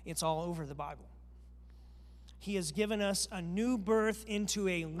 it's all over the Bible. He has given us a new birth into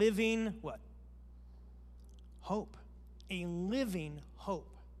a living, what? Hope. A living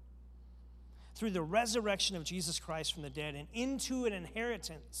hope. Through the resurrection of Jesus Christ from the dead, and into an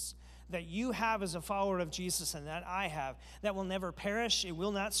inheritance that you have as a follower of Jesus and that I have, that will never perish, it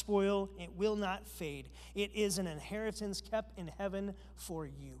will not spoil, it will not fade. It is an inheritance kept in heaven for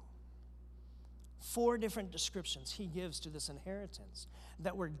you. 4 different descriptions he gives to this inheritance,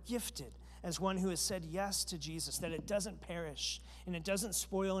 that we're gifted as one who has said yes to Jesus, that it doesn't perish, and it doesn't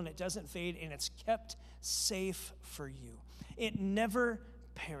spoil, and it doesn't fade, and it's kept safe for you. It never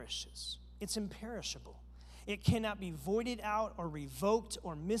perishes. It's imperishable. It cannot be voided out or revoked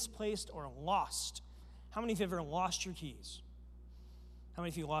or misplaced or lost. How many of you have ever lost your keys? How many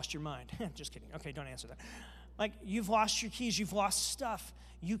of you lost your mind? Just kidding. Okay, don't answer that. Like, you've lost your keys, you've lost stuff.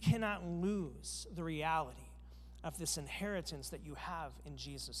 You cannot lose the reality of this inheritance that you have in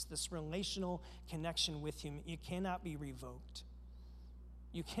Jesus, this relational connection with him. You cannot be revoked.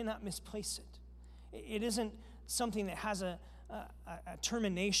 You cannot misplace it. It isn't something that has a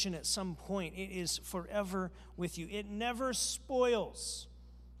termination at some point. It is forever with you. It never spoils.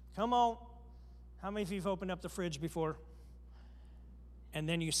 Come on. How many of you have opened up the fridge before? And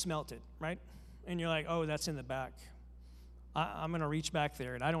then you smelt it, right? And you're like, oh, that's in the back. I'm going to reach back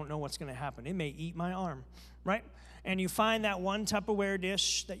there, and I don't know what's going to happen. It may eat my arm, right? And you find that one Tupperware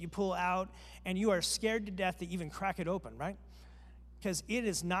dish that you pull out, and you are scared to death to even crack it open, right? Because it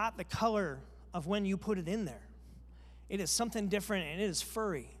is not the color of when you put it in there. It is something different, and it is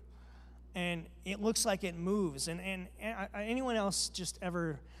furry. And it looks like it moves. And anyone else just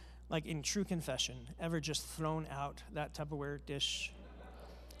ever, like in true confession, ever just thrown out that Tupperware dish?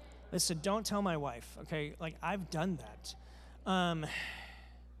 Listen, don't tell my wife, okay? Like, I've done that.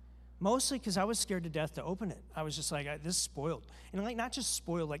 Mostly because I was scared to death to open it. I was just like, this is spoiled. And like, not just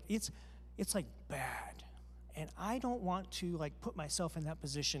spoiled, like it's like bad. And I don't want to like put myself in that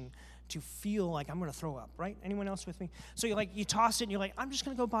position to feel like I'm gonna throw up, right? Anyone else with me? So you toss it and you're like, I'm just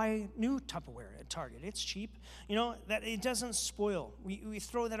gonna go buy new Tupperware at Target. It's cheap. You know, that it doesn't spoil. We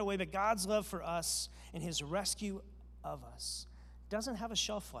throw that away, but God's love for us and his rescue of us doesn't have a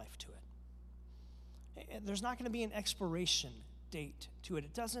shelf life to it. There's not gonna be an expiration date to it.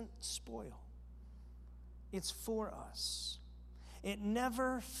 It doesn't spoil. It's for us. It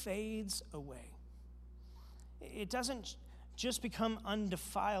never fades away. It doesn't just become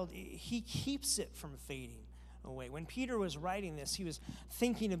undefiled. He keeps it from fading away. When Peter was writing this, he was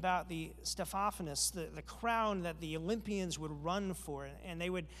thinking about the Stephanos, the crown that the Olympians would run for, and they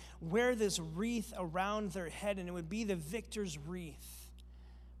would wear this wreath around their head, and it would be the victor's wreath.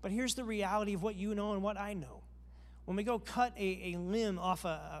 But here's the reality of what you know and what I know. When we go cut a limb off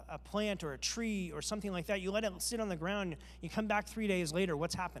a plant or a tree or something like that, you let it sit on the ground, you come back 3 days later,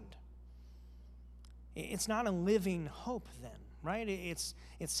 what's happened? It's not a living hope then, right? It's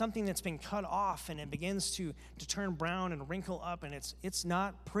something that's been cut off and it begins to turn brown and wrinkle up, and it's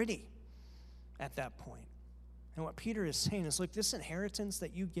not pretty at that point. And what Peter is saying is, look, this inheritance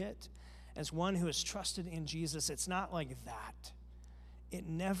that you get as one who has trusted in Jesus, it's not like that. It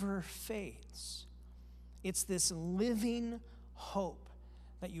never fades. It's this living hope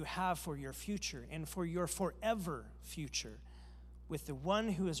that you have for your future and for your forever future with the one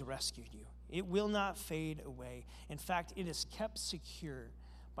who has rescued you. It will not fade away. In fact, it is kept secure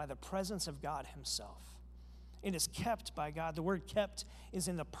by the presence of God himself. It is kept by God. The word kept is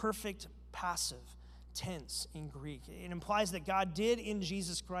in the perfect passive tense in Greek. It implies that God did in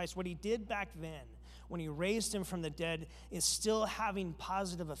Jesus Christ what he did back then when he raised him from the dead is still having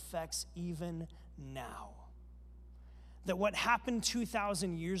positive effects even now. That what happened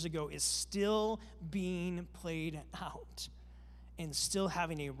 2,000 years ago is still being played out and still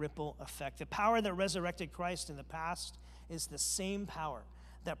having a ripple effect. The power that resurrected Christ in the past is the same power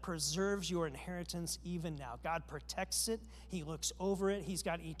that preserves your inheritance even now. God protects it. He looks over it. He's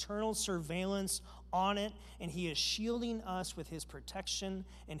got eternal surveillance on it, and he is shielding us with his protection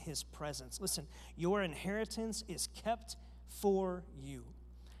and his presence. Listen, your inheritance is kept for you,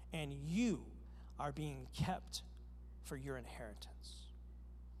 and you are being kept for your inheritance.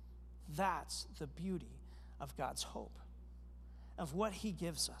 That's the beauty of God's hope, of what he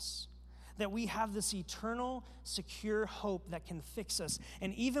gives us. That we have this eternal, secure hope that can fix us.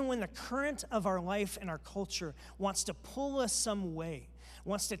 And even when the current of our life and our culture wants to pull us some way,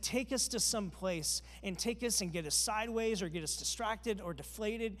 wants to take us to some place and take us and get us sideways or get us distracted or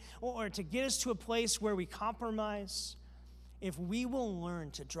deflated or to get us to a place where we compromise, if we will learn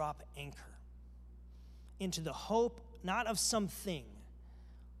to drop anchor into the hope, not of something,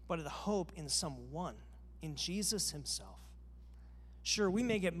 but of the hope in someone, in Jesus himself. Sure, we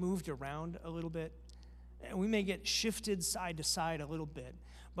may get moved around a little bit, and we may get shifted side to side a little bit,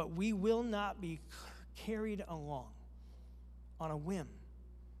 but we will not be carried along on a whim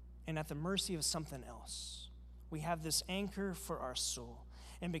and at the mercy of something else. We have this anchor for our soul.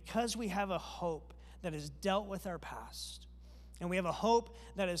 And because we have a hope that has dealt with our past, and we have a hope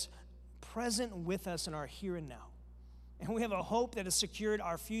that is present with us in our here and now, and we have a hope that has secured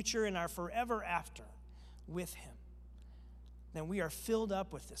our future and our forever after with him, then we are filled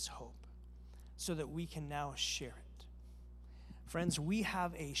up with this hope so that we can now share it. Friends, we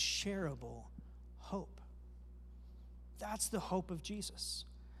have a shareable hope. That's the hope of Jesus.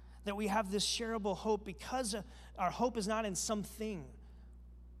 That we have this shareable hope because our hope is not in something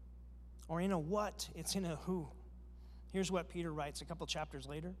or in a what, it's in a who. Here's what Peter writes a couple chapters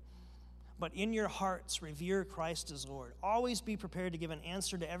later. But in your hearts, revere Christ as Lord. Always be prepared to give an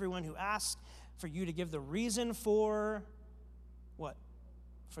answer to everyone who asks for you to give the reason for what?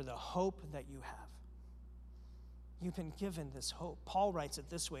 For the hope that you have. You've been given this hope. Paul writes it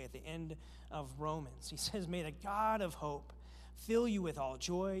this way at the end of Romans. He says, may the God of hope fill you with all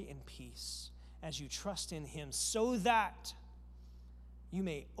joy and peace as you trust in him, so that you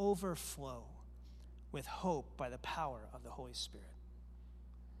may overflow with hope by the power of the Holy Spirit.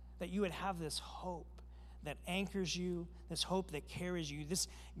 That you would have this hope that anchors you, this hope that carries you. This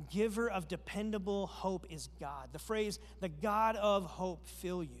giver of dependable hope is God. The phrase, the God of hope,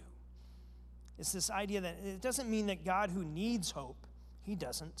 fill you. It's this idea that it doesn't mean that God who needs hope, he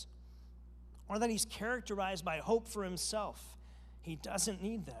doesn't. Or that he's characterized by hope for himself. He doesn't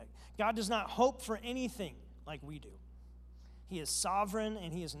need that. God does not hope for anything like we do. He is sovereign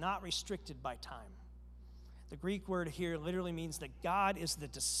and he is not restricted by time. The Greek word here literally means that God is the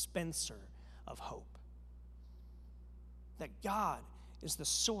dispenser of hope. That God is the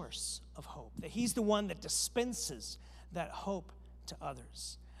source of hope. That he's the one that dispenses that hope to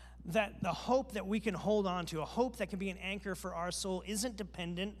others. That the hope that we can hold on to, a hope that can be an anchor for our soul, isn't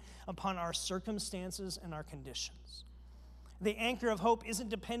dependent upon our circumstances and our conditions. The anchor of hope isn't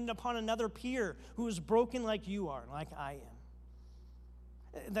dependent upon another peer who is broken like you are, like I am.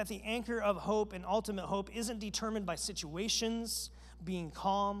 That the anchor of hope and ultimate hope isn't determined by situations being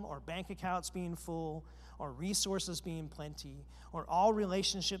calm, or bank accounts being full, or resources being plenty, or all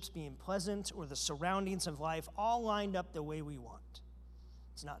relationships being pleasant, or the surroundings of life all lined up the way we want.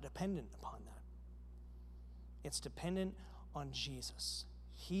 It's not dependent upon that. It's dependent on Jesus.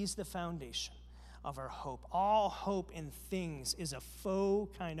 He's the foundation of our hope. All hope in things is a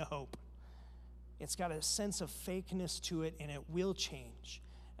faux kind of hope. It's got a sense of fakeness to it, and it will change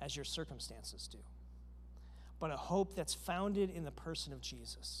as your circumstances do. But a hope that's founded in the person of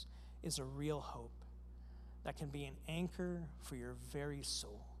Jesus is a real hope that can be an anchor for your very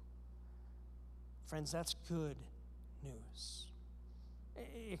soul. Friends, that's good news.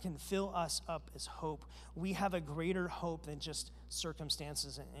 It can fill us up as hope. We have a greater hope than just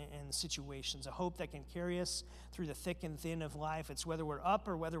circumstances and situations, a hope that can carry us through the thick and thin of life. It's whether we're up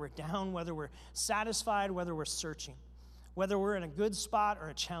or whether we're down, whether we're satisfied, whether we're searching, whether we're in a good spot or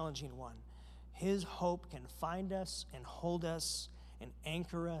a challenging one. His hope can find us and hold us and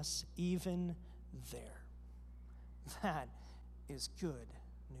anchor us even there. That is good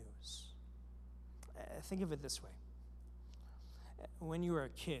news. Think of it this way. When you were a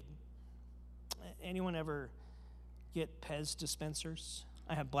kid, anyone ever get Pez dispensers?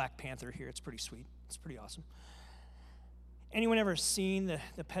 I have Black Panther here. It's pretty sweet. It's pretty awesome. Anyone ever seen the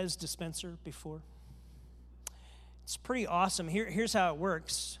Pez dispenser before? It's pretty awesome. Here's how it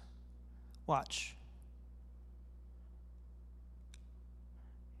works. Watch.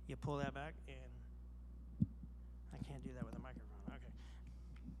 You pull that back, and I can't do that with a microphone. Okay.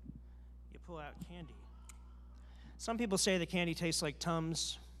 You pull out candy. Some people say the candy tastes like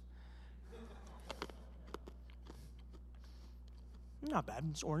Tums. Not bad.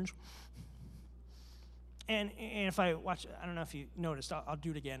 It's orange. And if I watch, I don't know if you noticed, I'll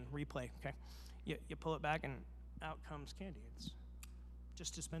do it again, replay, okay? You pull it back, and out comes candy. It's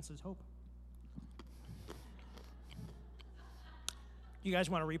just dispenses hope. You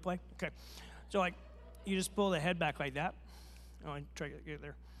guys want to replay? Okay. So, like, you just pull the head back like that. Oh, I try to get it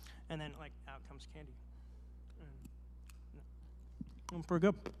there. And then, like, out comes candy. Pretty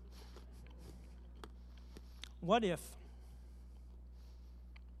good. What if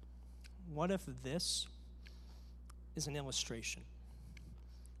this is an illustration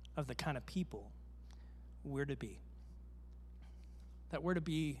of the kind of people we're to be? That we're to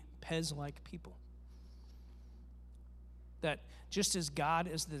be Pez-like people. That just as God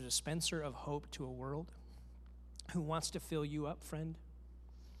is the dispenser of hope to a world who wants to fill you up, friend,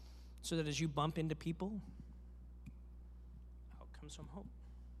 so that as you bump into people, out comes some hope.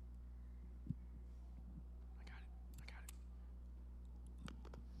 I got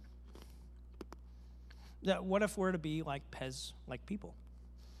it. That what if we're to be like Pez-like people?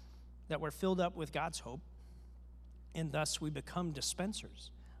 That we're filled up with God's hope, and thus we become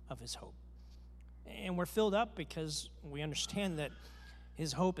dispensers of his hope. And we're filled up because we understand that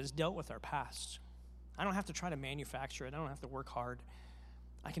his hope is dealt with our past. I don't have to try to manufacture it. I don't have to work hard.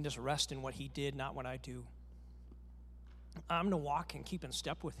 I can just rest in what he did, not what I do. I'm going to walk and keep in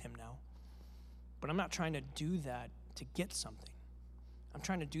step with him now. But I'm not trying to do that to get something. I'm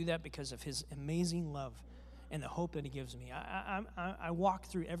trying to do that because of his amazing love and the hope that he gives me. I walk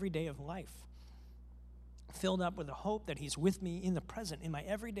through every day of life filled up with the hope that he's with me in the present, in my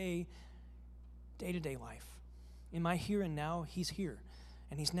everyday, day-to-day life. In my here and now, he's here,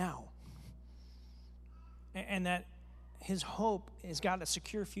 and he's now. And that his hope has got a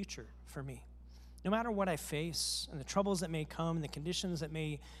secure future for me. No matter what I face, and the troubles that may come, and the conditions that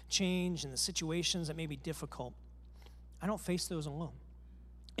may change, and the situations that may be difficult, I don't face those alone.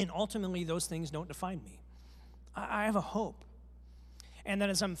 And ultimately, those things don't define me. I have a hope. And that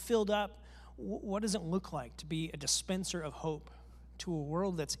as I'm filled up, what does it look like to be a dispenser of hope to a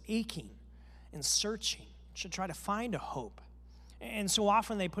world that's aching and searching to try to find a hope. And so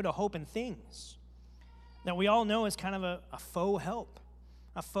often they put a hope in things that we all know is kind of a faux help,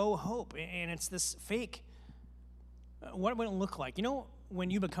 a faux hope, and it's this fake. What would it look like? You know, when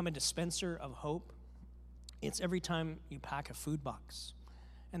you become a dispenser of hope, it's every time you pack a food box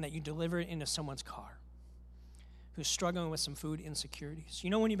and that you deliver it into someone's car who's struggling with some food insecurities. You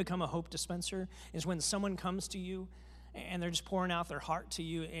know, when you become a hope dispenser is when someone comes to you and they're just pouring out their heart to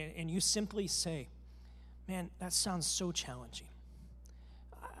you, and you simply say, man, that sounds so challenging.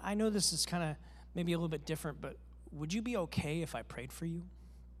 I know this is kind of maybe a little bit different, but would you be okay if I prayed for you?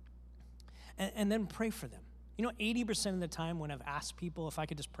 And then pray for them. You know, 80% of the time when I've asked people if I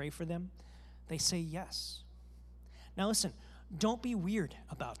could just pray for them, they say yes. Now listen, don't be weird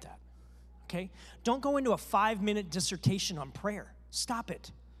about that, okay? Don't go into a 5-minute dissertation on prayer. Stop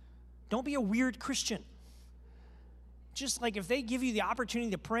it. Don't be a weird Christian. Just like if they give you the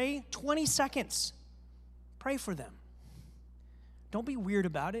opportunity to pray, 20 seconds, pray for them. Don't be weird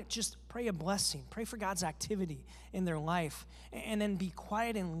about it. Just pray a blessing. Pray for God's activity in their life. And then be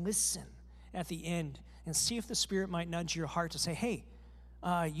quiet and listen at the end and see if the Spirit might nudge your heart to say, hey,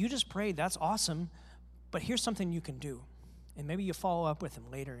 you just prayed. That's awesome. But here's something you can do. And maybe you follow up with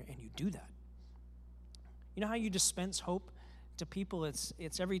them later and you do that. You know how you dispense hope to people? It's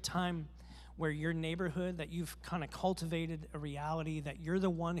every time where your neighborhood, that you've kind of cultivated a reality that you're the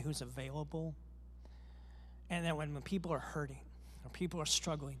one who's available. And then when people are hurting, or people are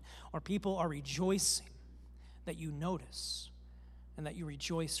struggling, or people are rejoicing, that you notice and that you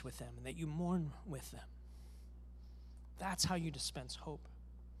rejoice with them and that you mourn with them. That's how you dispense hope.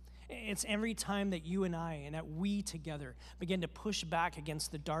 It's every time that you and I and that we together begin to push back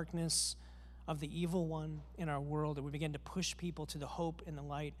against the darkness of the evil one in our world, that we begin to push people to the hope and the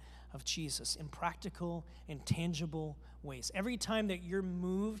light of Jesus in practical and tangible ways. Every time that you're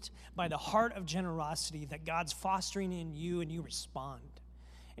moved by the heart of generosity that God's fostering in you, and you respond.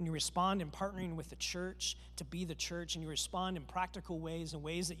 And you respond in partnering with the church to be the church, and you respond in practical ways and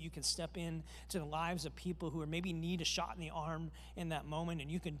ways that you can step in to the lives of people who are maybe need a shot in the arm in that moment, and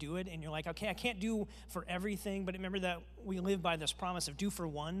you can do it. And you're like, okay, I can't do for everything, but remember that we live by this promise of do for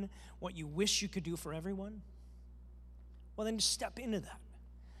one what you wish you could do for everyone. Well, then just step into that.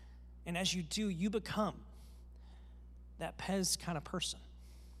 And as you do, you become that Pez kind of person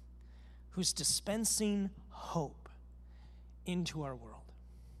who's dispensing hope into our world.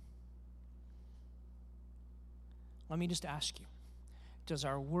 Let me just ask you, does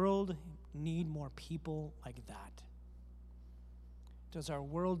our world need more people like that? Does our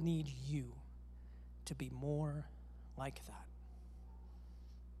world need you to be more like that?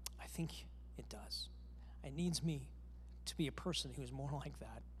 I think it does. It needs me to be a person who is more like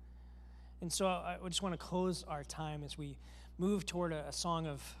that. And so I just want to close our time as we move toward a song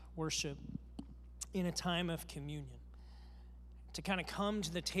of worship in a time of communion, to kind of come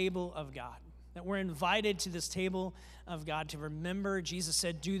to the table of God, that we're invited to this table of God to remember. Jesus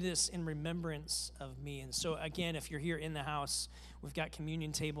said, do this in remembrance of me. And so again, if you're here in the house, we've got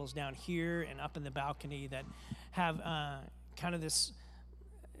communion tables down here and up in the balcony that have kind of this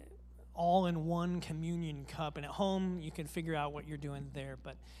all-in-one communion cup. And at home, you can figure out what you're doing there.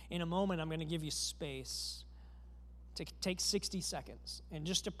 But in a moment, I'm going to give you space to take 60 seconds and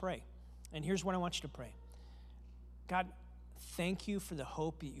just to pray. And here's what I want you to pray. God, thank you for the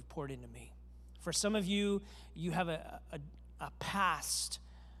hope that you've poured into me. For some of you, you have a past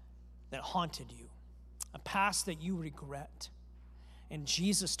that haunted you, a past that you regret. And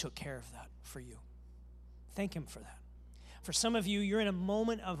Jesus took care of that for you. Thank him for that. For some of you, you're in a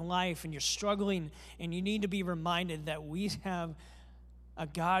moment of life and you're struggling, and you need to be reminded that we have a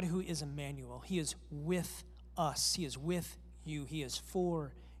God who is Emmanuel. He is with us. He is with you. He is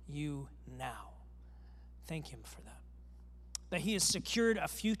for you now. Thank him for that. That he has secured a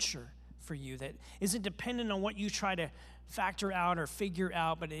future for you that isn't dependent on what you try to factor out or figure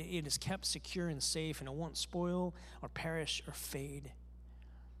out, but it is kept secure and safe, and it won't spoil or perish or fade.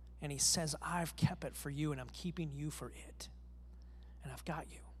 And he says, I've kept it for you, and I'm keeping you for it. And I've got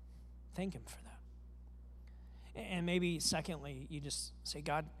you. Thank him for that. And maybe secondly, you just say,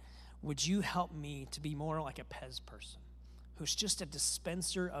 God, would you help me to be more like a Pez person who's just a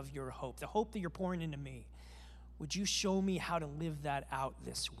dispenser of your hope, the hope that you're pouring into me. Would you show me how to live that out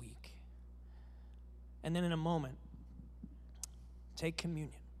this week? And then in a moment, take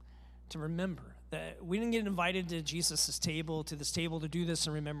communion to remember that we didn't get invited to Jesus' table, to this table, to do this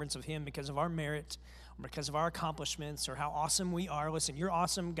in remembrance of him because of our merit, or because of our accomplishments, or how awesome we are. Listen, you're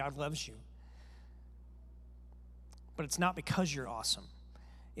awesome. God loves you. But it's not because you're awesome.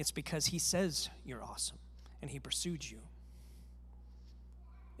 It's because he says you're awesome, and he pursued you.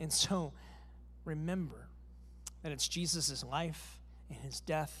 And so remember that it's Jesus' life and his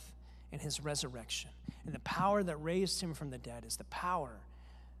death and his resurrection. And the power that raised him from the dead is the power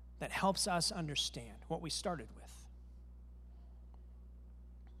that helps us understand what we started with.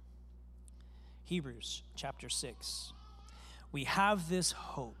 Hebrews chapter 6. We have this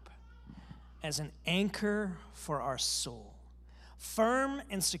hope as an anchor for our soul, firm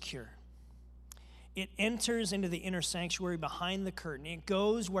and secure. It enters into the inner sanctuary behind the curtain. It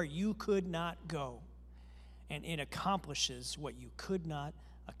goes where you could not go, and it accomplishes what you could not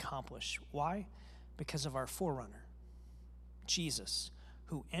accomplish. Why? Because of our forerunner, Jesus,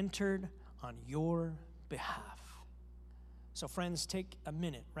 who entered on your behalf. So friends, take a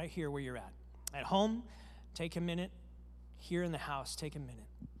minute right here where you're at. At home, take a minute. Here in the house, take a minute.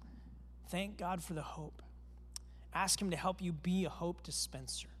 Thank God for the hope. Ask him to help you be a hope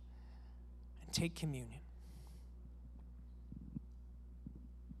dispenser. And take communion.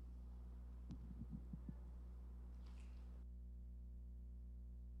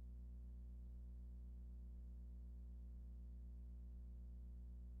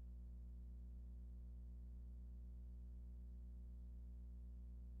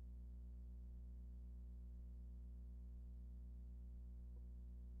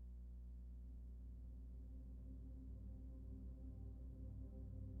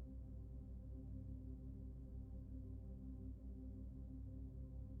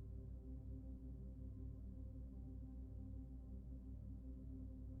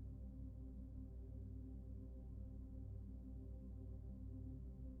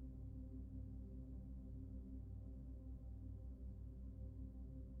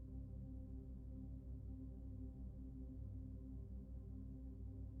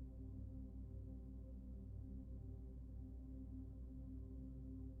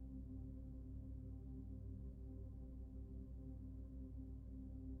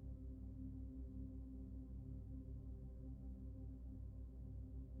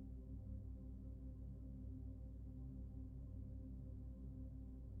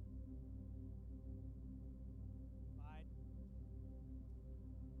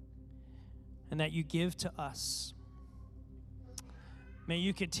 And that you give to us. May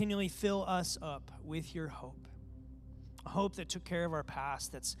you continually fill us up with your hope. A hope that took care of our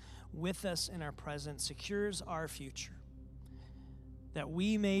past, that's with us in our present, secures our future. That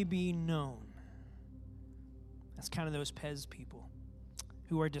we may be known as kind of those Pez people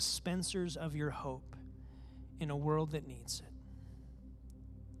who are dispensers of your hope in a world that needs it.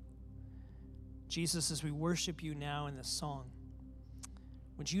 Jesus, as we worship you now in this song,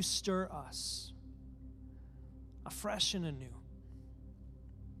 would you stir us afresh and anew,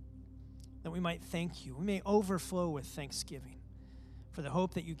 that we might thank you. We may overflow with thanksgiving for the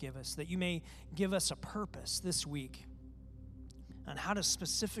hope that you give us, that you may give us a purpose this week on how to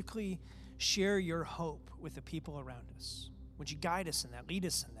specifically share your hope with the people around us. Would you guide us in that, lead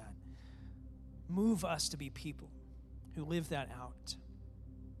us in that, move us to be people who live that out.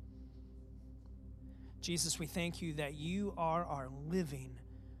 Jesus, we thank you that you are our living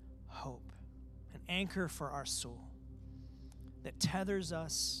hope, an anchor for our soul that tethers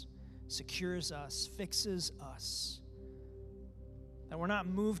us, secures us, fixes us, that we're not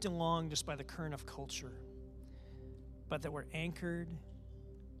moved along just by the current of culture, but that we're anchored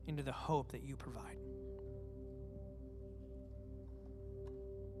into the hope that you provide.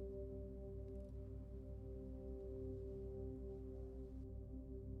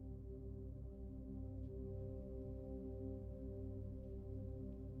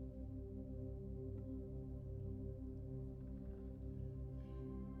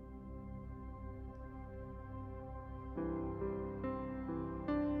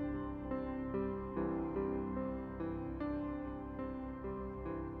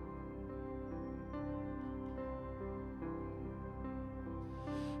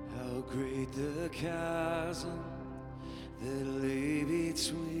 Great the chasm that lay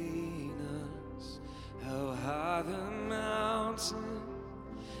between us, how high the mountain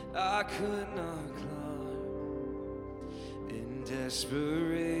I could not climb. In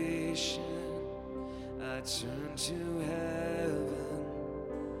desperation, I turned to heaven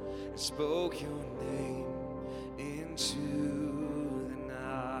and spoke your name into the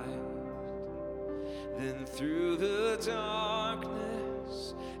night. Then through the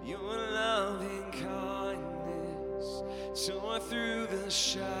darkness, your loving kindness tore through the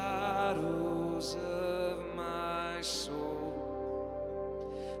shadows of my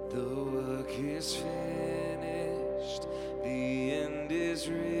soul. The work is finished, the end is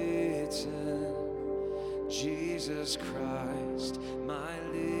written. Jesus Christ, my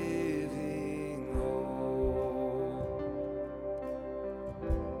living hope.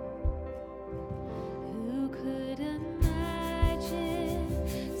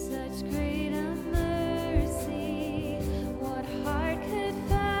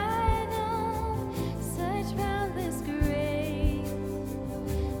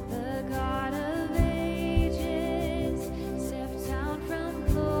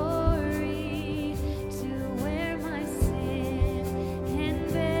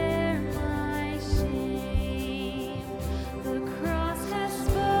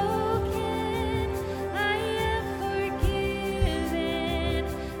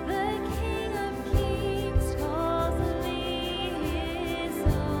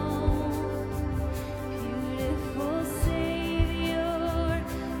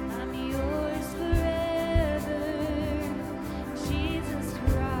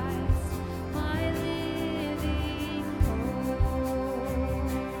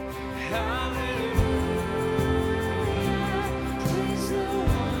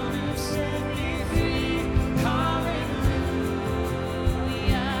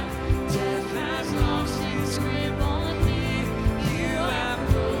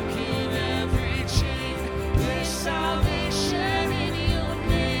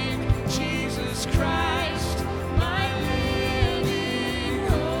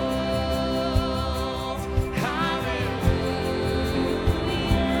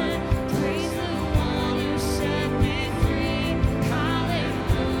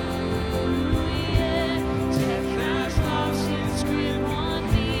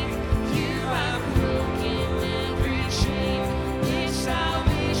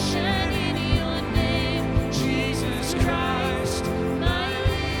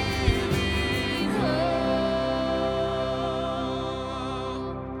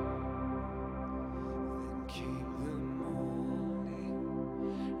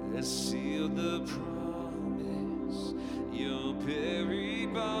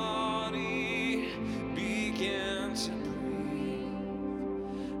 body began to breathe.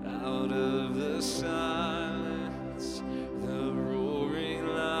 Out of the silence, the roaring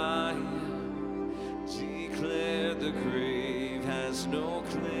lion declared the grave has no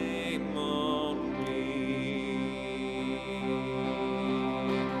claim on me.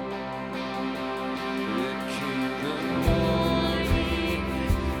 Then came the morning,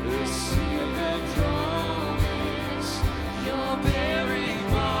 the seal of promise, your buried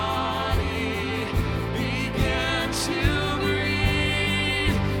body began to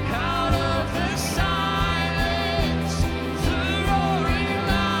breathe. Out of the silence, the roaring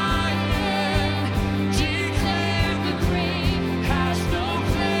lion declared the grave has no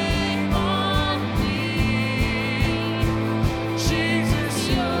claim on me. Jesus,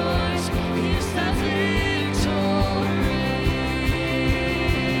 yours is the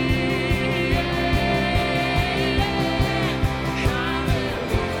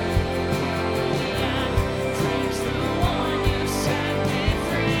Praise the one you set me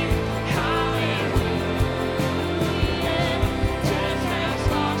free. Hallelujah. Death has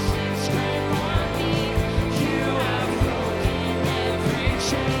lost its grip on me. You have broken every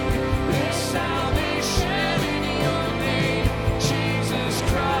chain. There's salvation in your name, Jesus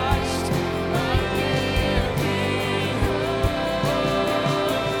Christ, my living hope.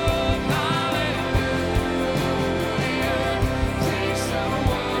 Hallelujah. Praise the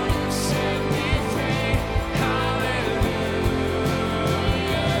one who set me free. Hallelujah.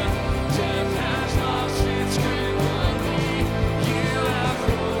 Death has lost its grip on me. You have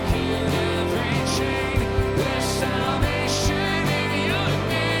broken every chain. There's salvation in your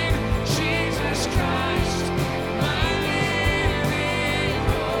name, Jesus Christ, my living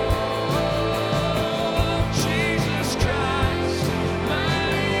hope. Jesus Christ, my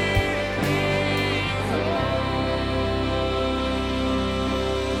living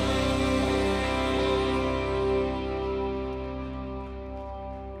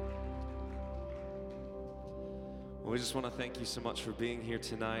We just want to thank you so much for being here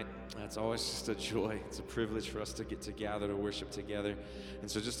tonight. It's always just a joy. It's a privilege for us to get together to worship together.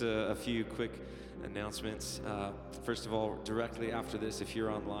 And so just a few quick announcements. First of all, directly after this, if you're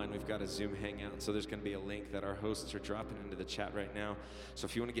online, we've got a Zoom hangout. So there's going to be a link that our hosts are dropping into the chat right now. So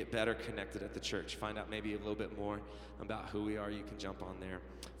if you want to get better connected at the church, find out maybe a little bit more about who we are, you can jump on there.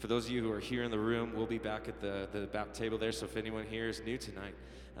 For those of you who are here in the room, we'll be back at the back table there. So if anyone here is new tonight,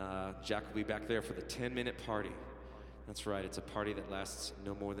 Jack will be back there for the 10-minute party. That's right, it's a party that lasts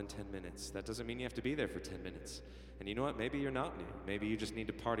no more than 10 minutes. That doesn't mean you have to be there for 10 minutes. And you know what? Maybe you're not new. Maybe you just need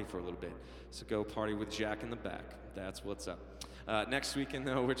to party for a little bit. So go party with Jack in the back. That's what's up. Next weekend,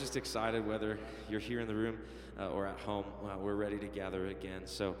 though, we're just excited whether you're here in the room or at home. We're ready to gather again.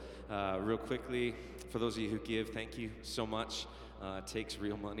 So real quickly, for those of you who give, thank you so much. It takes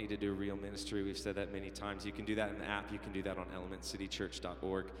real money to do real ministry. We've said that many times. You can do that in the app. You can do that on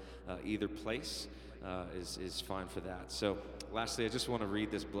elementcitychurch.org. Either place is fine for that. So lastly, I just want to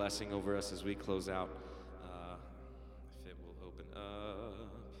read this blessing over us as we close out. If it will open up.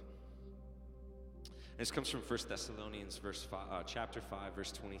 This comes from 1 Thessalonians chapter 5,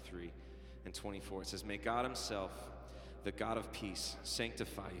 verse 23 and 24. It says, "May God himself, the God of peace,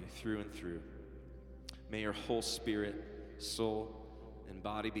 sanctify you through and through. May your whole spirit, soul, and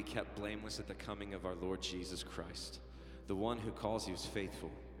body be kept blameless at the coming of our Lord Jesus Christ. The one who calls you is faithful.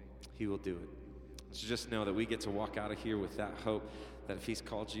 He will do it." So just know that we get to walk out of here with that hope that if he's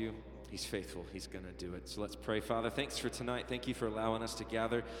called you, he's faithful. He's going to do it. So let's pray. Father, thanks for tonight. Thank you for allowing us to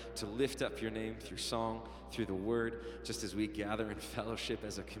gather to lift up your name through song, through the word, just as we gather in fellowship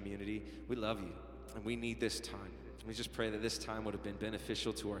as a community. We love you, and we need this time. We just pray that this time would have been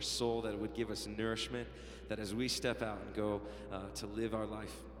beneficial to our soul, that it would give us nourishment, that as we step out and go to live our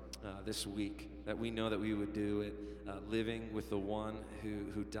life this week, that we know that we would do it living with the one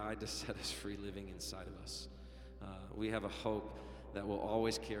who died to set us free, living inside of us. We have a hope that will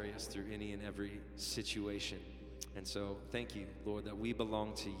always carry us through any and every situation. And so thank you, Lord, that we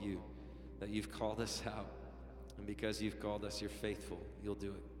belong to you, that you've called us out. And because you've called us, you're faithful. You'll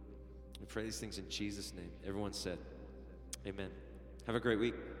do it. We pray these things in Jesus' name. Everyone said, amen. Have a great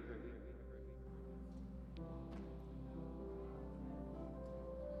week.